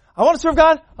 I want to serve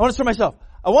God. I want to serve myself.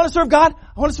 I want to serve God.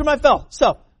 I want to serve my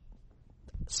self.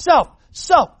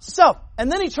 Self.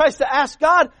 And then he tries to ask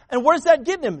God, and where's that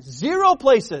getting him? 0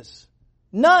 places.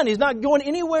 None. He's not going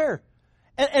anywhere.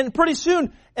 And pretty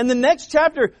soon, in the next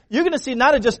chapter, you're going to see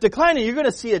not a just declining, you're going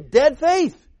to see a dead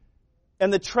faith.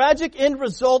 And the tragic end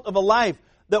result of a life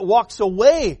that walks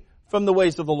away from the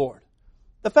ways of the Lord.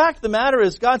 The fact of the matter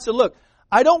is, God said, look,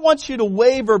 I don't want you to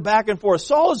waver back and forth.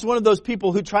 Saul is one of those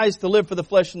people who tries to live for the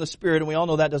flesh and the spirit, and we all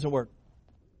know that doesn't work.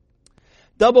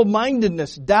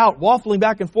 Double-mindedness, doubt, waffling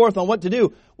back and forth on what to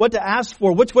do, what to ask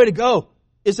for, which way to go,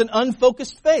 is an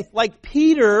unfocused faith. Like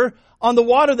Peter on the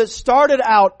water that started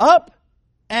out up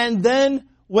and then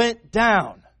went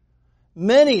down.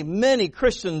 Many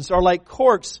Christians are like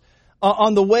corks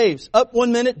on the waves. Up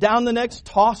one minute, down the next,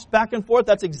 tossed back and forth.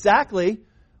 That's exactly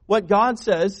what God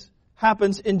says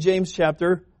happens in James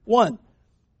chapter 1.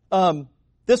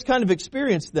 This kind of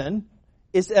experience then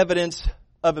is evidence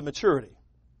of immaturity.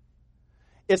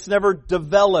 It's never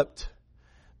developed.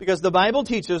 Because the Bible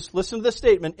teaches, listen to this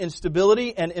statement,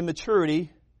 instability and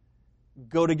immaturity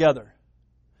go together.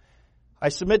 I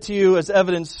submit to you as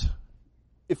evidence,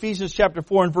 Ephesians chapter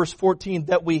 4 and verse 14,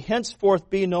 that we henceforth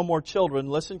be no more children,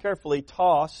 listen carefully,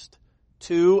 tossed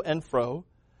to and fro,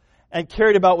 and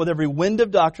carried about with every wind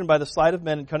of doctrine by the sleight of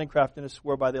men and cunning craftiness,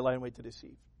 whereby they lie in wait to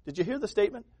deceive. Did you hear the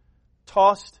statement?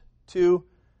 Tossed to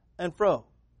and fro.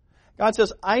 God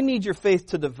says, I need your faith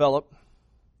to develop,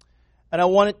 and I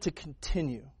want it to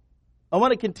continue. I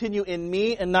want to continue in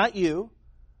me and not you.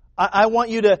 I want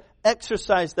you to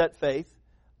exercise that faith.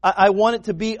 I want it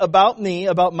to be about me,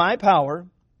 about my power,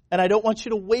 and I don't want you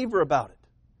to waver about it.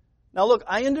 Now look,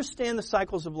 I understand the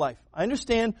cycles of life. I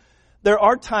understand there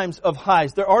are times of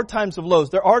highs. There are times of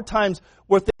lows. There are times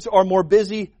where things are more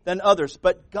busy than others.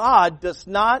 But God does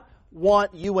not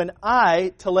want you and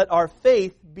I to let our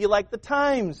faith be like the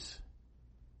times.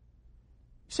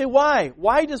 You say, why?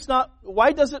 Why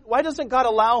doesn't God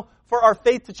allow for our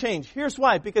faith to change? Here's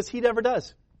why. Because He never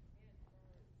does.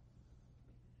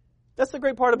 That's the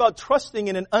great part about trusting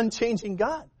in an unchanging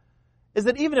God. Is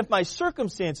that even if my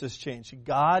circumstances change,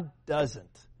 God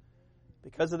doesn't.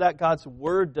 Because of that, God's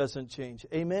Word doesn't change.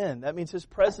 Amen. That means His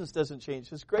presence doesn't change.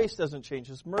 His grace doesn't change.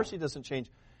 His mercy doesn't change.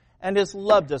 And His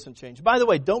love doesn't change. By the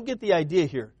way, don't get the idea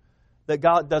here that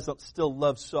God doesn't still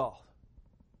love Saul.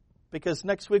 Because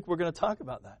next week we're going to talk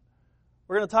about that.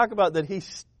 We're going to talk about that He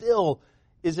still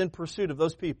is in pursuit of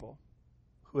those people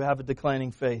who have a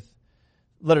declining faith.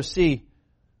 Letter C,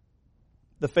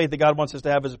 the faith that God wants us to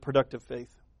have is a productive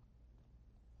faith.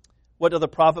 What doth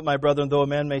it profit, my brethren, though a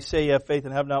man may say he have faith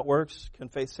and have not works? Can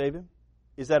faith save him?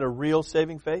 Is that a real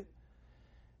saving faith?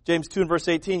 James 2 and verse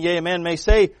 18, yea, a man may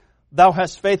say, thou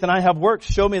hast faith and I have works.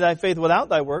 Show me thy faith without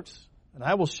thy works, and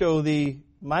I will show thee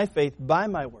my faith by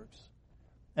my works.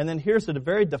 And then here's a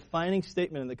very defining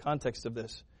statement in the context of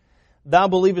this. Thou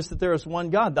believest that there is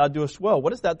one God, thou doest well.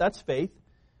 What is that? That's faith.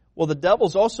 Well, the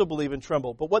devils also believe and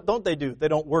tremble. But what don't they do? They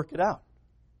don't work it out.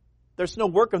 There's no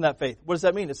work in that faith. What does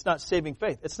that mean? It's not saving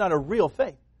faith. It's not a real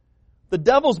faith. The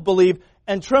devils believe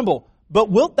and tremble. But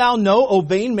wilt thou know, O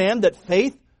vain man, that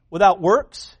faith without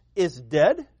works is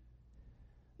dead?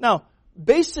 Now,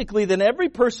 basically, then every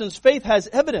person's faith has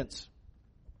evidence.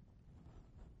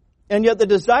 And yet the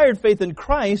desired faith in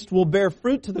Christ will bear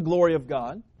fruit to the glory of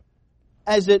God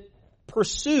as it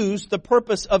pursues the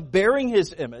purpose of bearing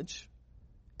His image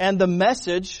and the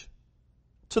message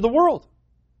to the world.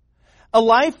 A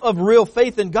life of real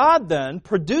faith in God then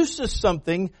produces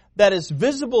something that is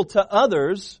visible to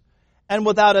others, and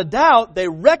without a doubt, they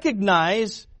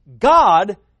recognize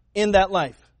God in that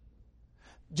life.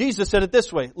 Jesus said it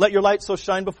this way, "Let your light so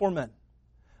shine before men,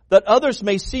 that others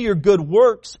may see your good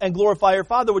works and glorify your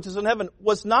Father which is in heaven."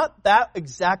 Was not that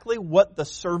exactly what the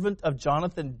servant of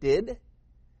Jonathan did?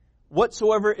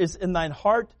 "Whatsoever is in thine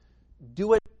heart,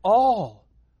 do it all."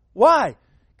 Why?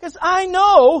 Because I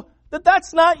know that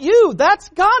that's not you. That's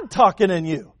God talking in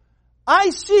you.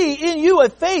 I see in you a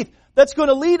faith that's going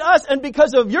to lead us. And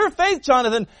because of your faith,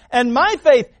 Jonathan, and my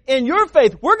faith in your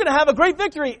faith, we're going to have a great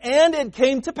victory. And it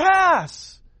came to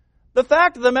pass. The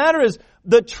fact of the matter is,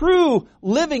 the true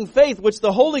living faith which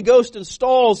the Holy Ghost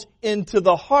installs into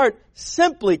the heart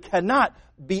simply cannot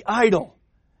be idle.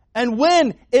 And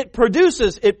when it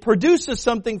produces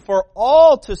something for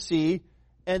all to see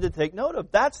and to take note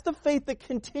of. That's the faith that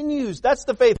continues. That's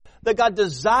the faith that God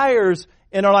desires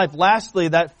in our life. Lastly,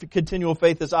 that continual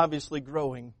faith is obviously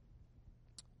growing.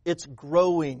 It's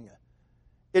growing.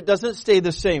 It doesn't stay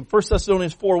the same. 1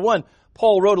 Thessalonians 4:1,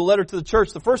 Paul wrote a letter to the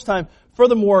church the first time.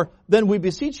 "Furthermore, then we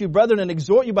beseech you, brethren, and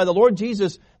exhort you by the Lord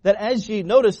Jesus, that as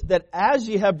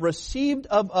ye have received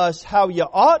of us how ye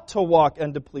ought to walk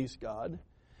and to please God,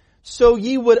 so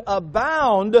ye would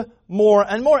abound more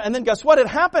and more." And then guess what? It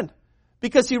happened.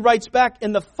 Because he writes back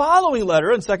in the following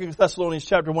letter in 2 Thessalonians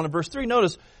chapter 1 and verse 3,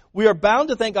 notice, "We are bound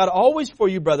to thank God always for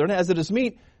you, brethren, as it is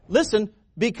meet." Listen,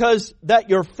 "because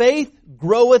that your faith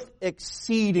groweth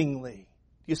exceedingly."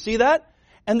 Do you see that?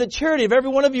 "And the charity of every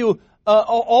one of you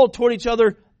all toward each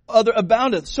other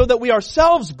aboundeth, so that we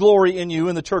ourselves glory in you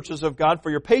in the churches of God for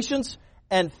your patience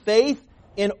and faith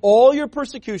in all your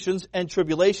persecutions and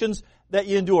tribulations that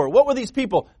you endure." What were these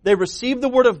people? They received the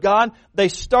Word of God. They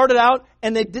started out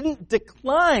and they didn't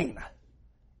decline.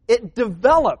 It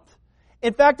developed.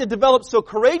 In fact, it developed so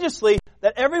courageously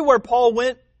that everywhere Paul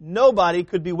went, nobody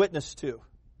could be witnessed to.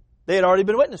 They had already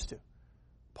been witnessed to.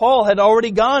 Paul had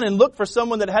already gone and looked for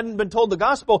someone that hadn't been told the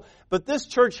gospel, but this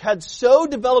church had so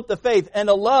developed a faith and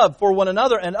a love for one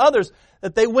another and others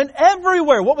that they went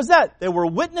everywhere. What was that? They were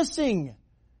witnessing.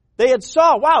 They had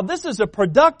saw, wow, this is a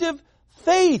productive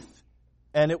faith.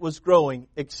 And it was growing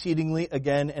exceedingly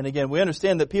again and again. We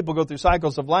understand that people go through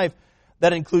cycles of life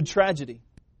that include tragedy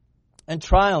and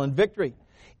trial and victory.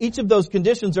 Each of those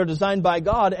conditions are designed by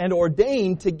God and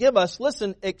ordained to give us,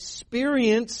 listen,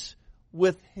 experience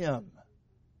with Him.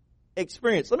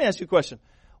 Experience. Let me ask you a question.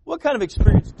 What kind of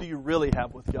experience do you really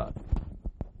have with God?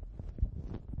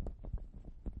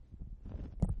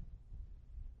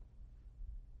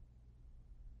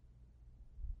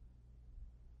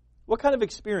 What kind of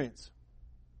experience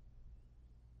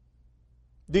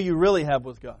do you really have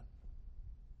with God?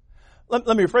 Let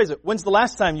me rephrase it. When's the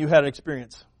last time you had an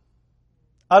experience?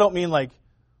 I don't mean like,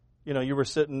 you were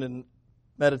sitting and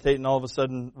meditating and all of a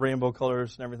sudden rainbow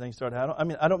colors and everything started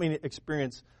happening. I don't mean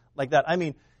experience like that. I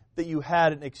mean that you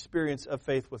had an experience of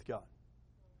faith with God.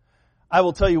 I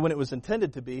will tell you when it was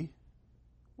intended to be,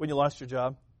 when you lost your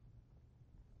job,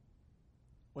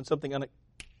 when something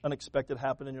unexpected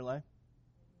happened in your life,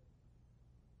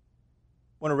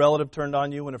 when a relative turned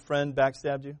on you, when a friend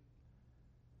backstabbed you,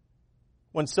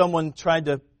 when someone tried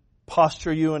to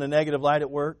posture you in a negative light at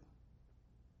work,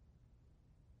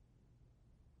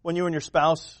 when you and your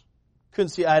spouse couldn't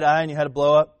see eye to eye and you had a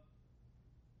blow up,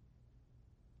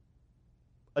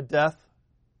 a death,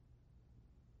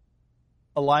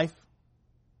 a life.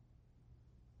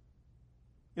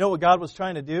 You know what God was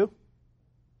trying to do?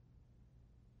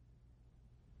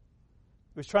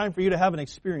 He was trying for you to have an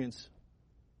experience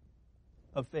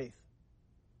of faith.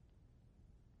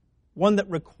 One that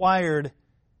required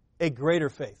a greater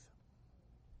faith.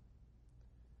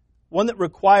 One that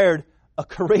required a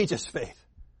courageous faith.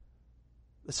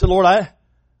 They said, "Lord,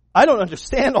 I don't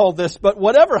understand all this, but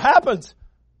whatever happens,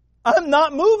 I'm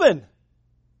not moving.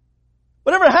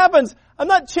 Whatever happens, I'm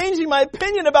not changing my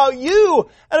opinion about you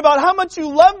and about how much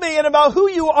you love me and about who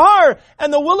you are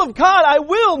and the will of God. I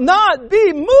will not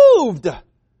be moved.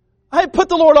 I put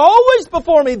the Lord always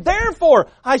before me. Therefore,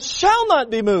 I shall not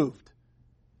be moved."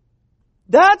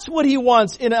 That's what He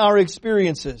wants in our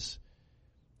experiences.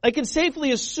 I can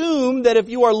safely assume that if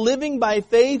you are living by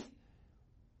faith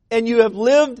and you have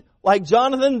lived like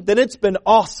Jonathan, then it's been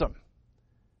awesome.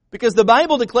 Because the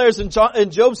Bible declares in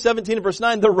Job 17 and verse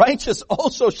 9, "The righteous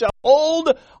also shall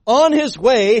hold on his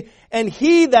way, and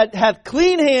he that hath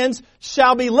clean hands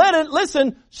shall be led,"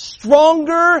 listen,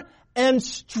 "stronger and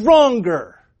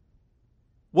stronger."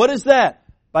 What is that?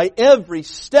 By every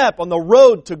step on the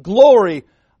road to glory,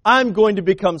 I'm going to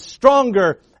become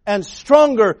stronger and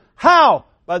stronger. How?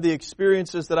 By the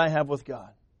experiences that I have with God.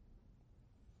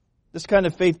 This kind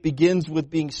of faith begins with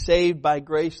being saved by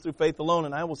grace through faith alone.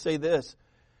 And I will say this,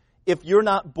 if you're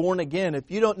not born again,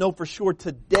 if you don't know for sure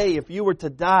today, if you were to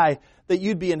die, that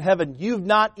you'd be in heaven, you've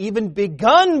not even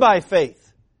begun by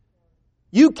faith.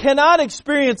 You cannot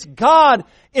experience God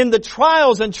in the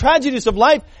trials and tragedies of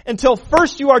life until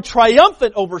first you are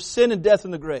triumphant over sin and death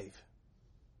in the grave.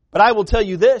 But I will tell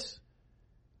you this,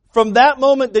 from that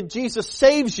moment that Jesus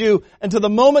saves you and to the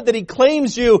moment that He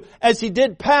claims you, as He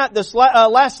did Pat this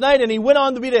last night and he went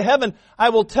on to be to heaven, I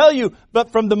will tell you,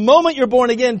 but from the moment you're born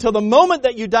again till the moment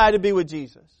that you die to be with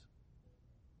Jesus,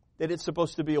 that it's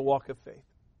supposed to be a walk of faith.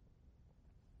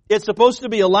 It's supposed to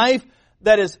be a life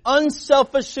that is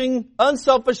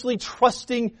unselfishly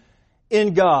trusting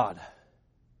in God.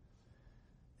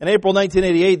 In April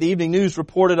 1988, the Evening News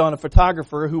reported on a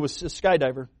photographer who was a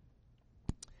skydiver.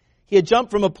 He had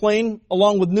jumped from a plane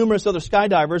along with numerous other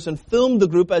skydivers and filmed the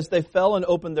group as they fell and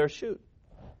opened their chute.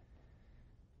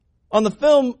 On the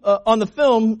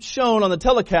film shown on the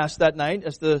telecast that night,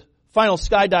 as the final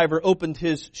skydiver opened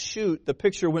his chute, the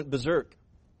picture went berserk.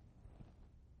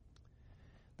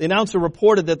 The announcer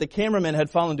reported that the cameraman had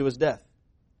fallen to his death,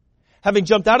 having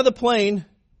jumped out of the plane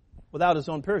without his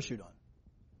own parachute on.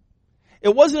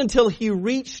 It wasn't until he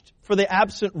reached for the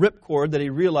absent ripcord that he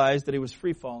realized that he was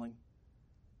free falling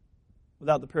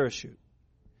without the parachute.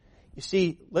 You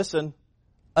see, listen,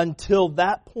 until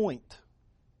that point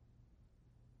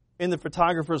in the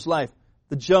photographer's life,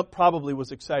 the jump probably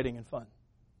was exciting and fun.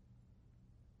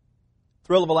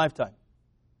 Thrill of a lifetime.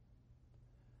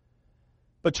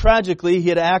 But tragically, he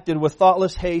had acted with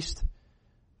thoughtless haste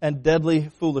and deadly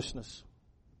foolishness.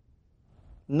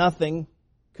 Nothing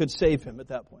could save him at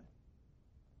that point.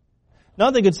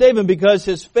 Nothing could save him because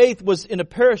his faith was in a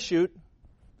parachute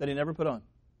that he never put on.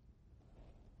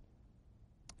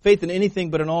 Faith in anything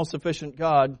but an all-sufficient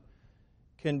God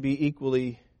can be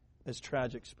equally as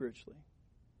tragic spiritually.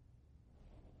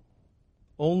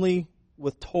 Only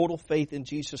with total faith in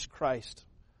Jesus Christ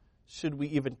should we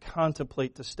even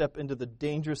contemplate to step into the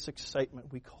dangerous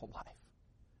excitement we call life.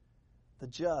 The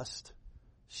just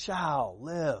shall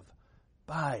live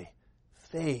by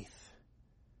faith.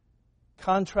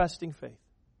 Contrasting faith.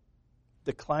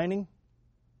 Declining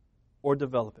or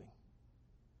developing.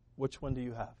 Which one do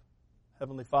you have?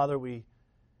 Heavenly Father, we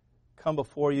come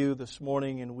before you this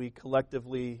morning and we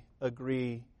collectively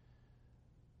agree.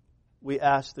 We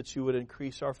ask that you would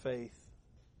increase our faith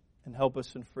and help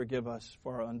us and forgive us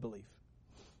for our unbelief.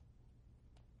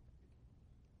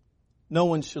 No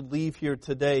one should leave here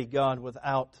today, God,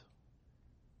 without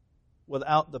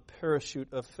the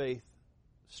parachute of faith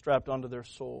strapped onto their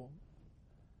soul.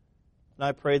 And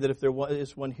I pray that if there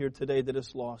is one here today that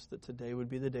is lost, that today would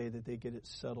be the day that they get it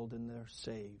settled and they're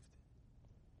saved.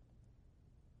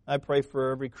 I pray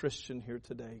for every Christian here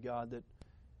today, God, that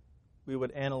we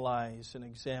would analyze and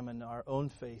examine our own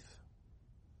faith.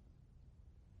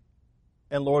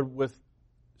 And Lord, with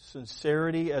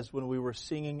sincerity, as when we were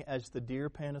singing, as the deer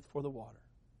panteth for the water,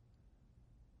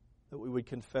 that we would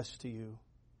confess to you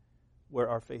where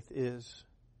our faith is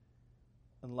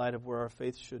in light of where our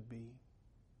faith should be.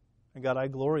 And God, I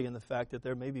glory in the fact that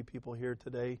there may be people here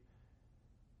today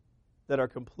that are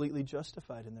completely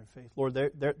justified in their faith. Lord,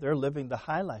 they're living the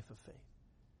high life of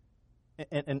faith.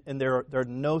 And there are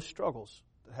no struggles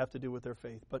that have to do with their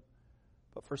faith. But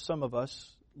for some of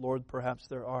us, Lord, perhaps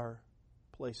there are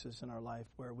places in our life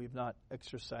where we've not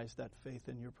exercised that faith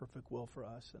in your perfect will for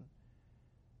us and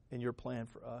in your plan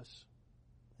for us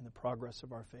in the progress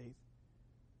of our faith.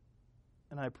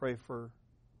 And I pray for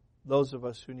those of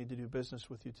us who need to do business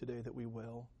with you today that we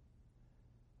will.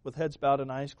 With heads bowed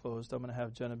and eyes closed, I'm going to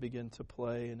have Jenna begin to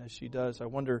play. And as she does, I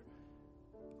wonder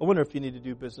if you need to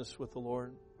do business with the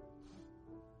Lord.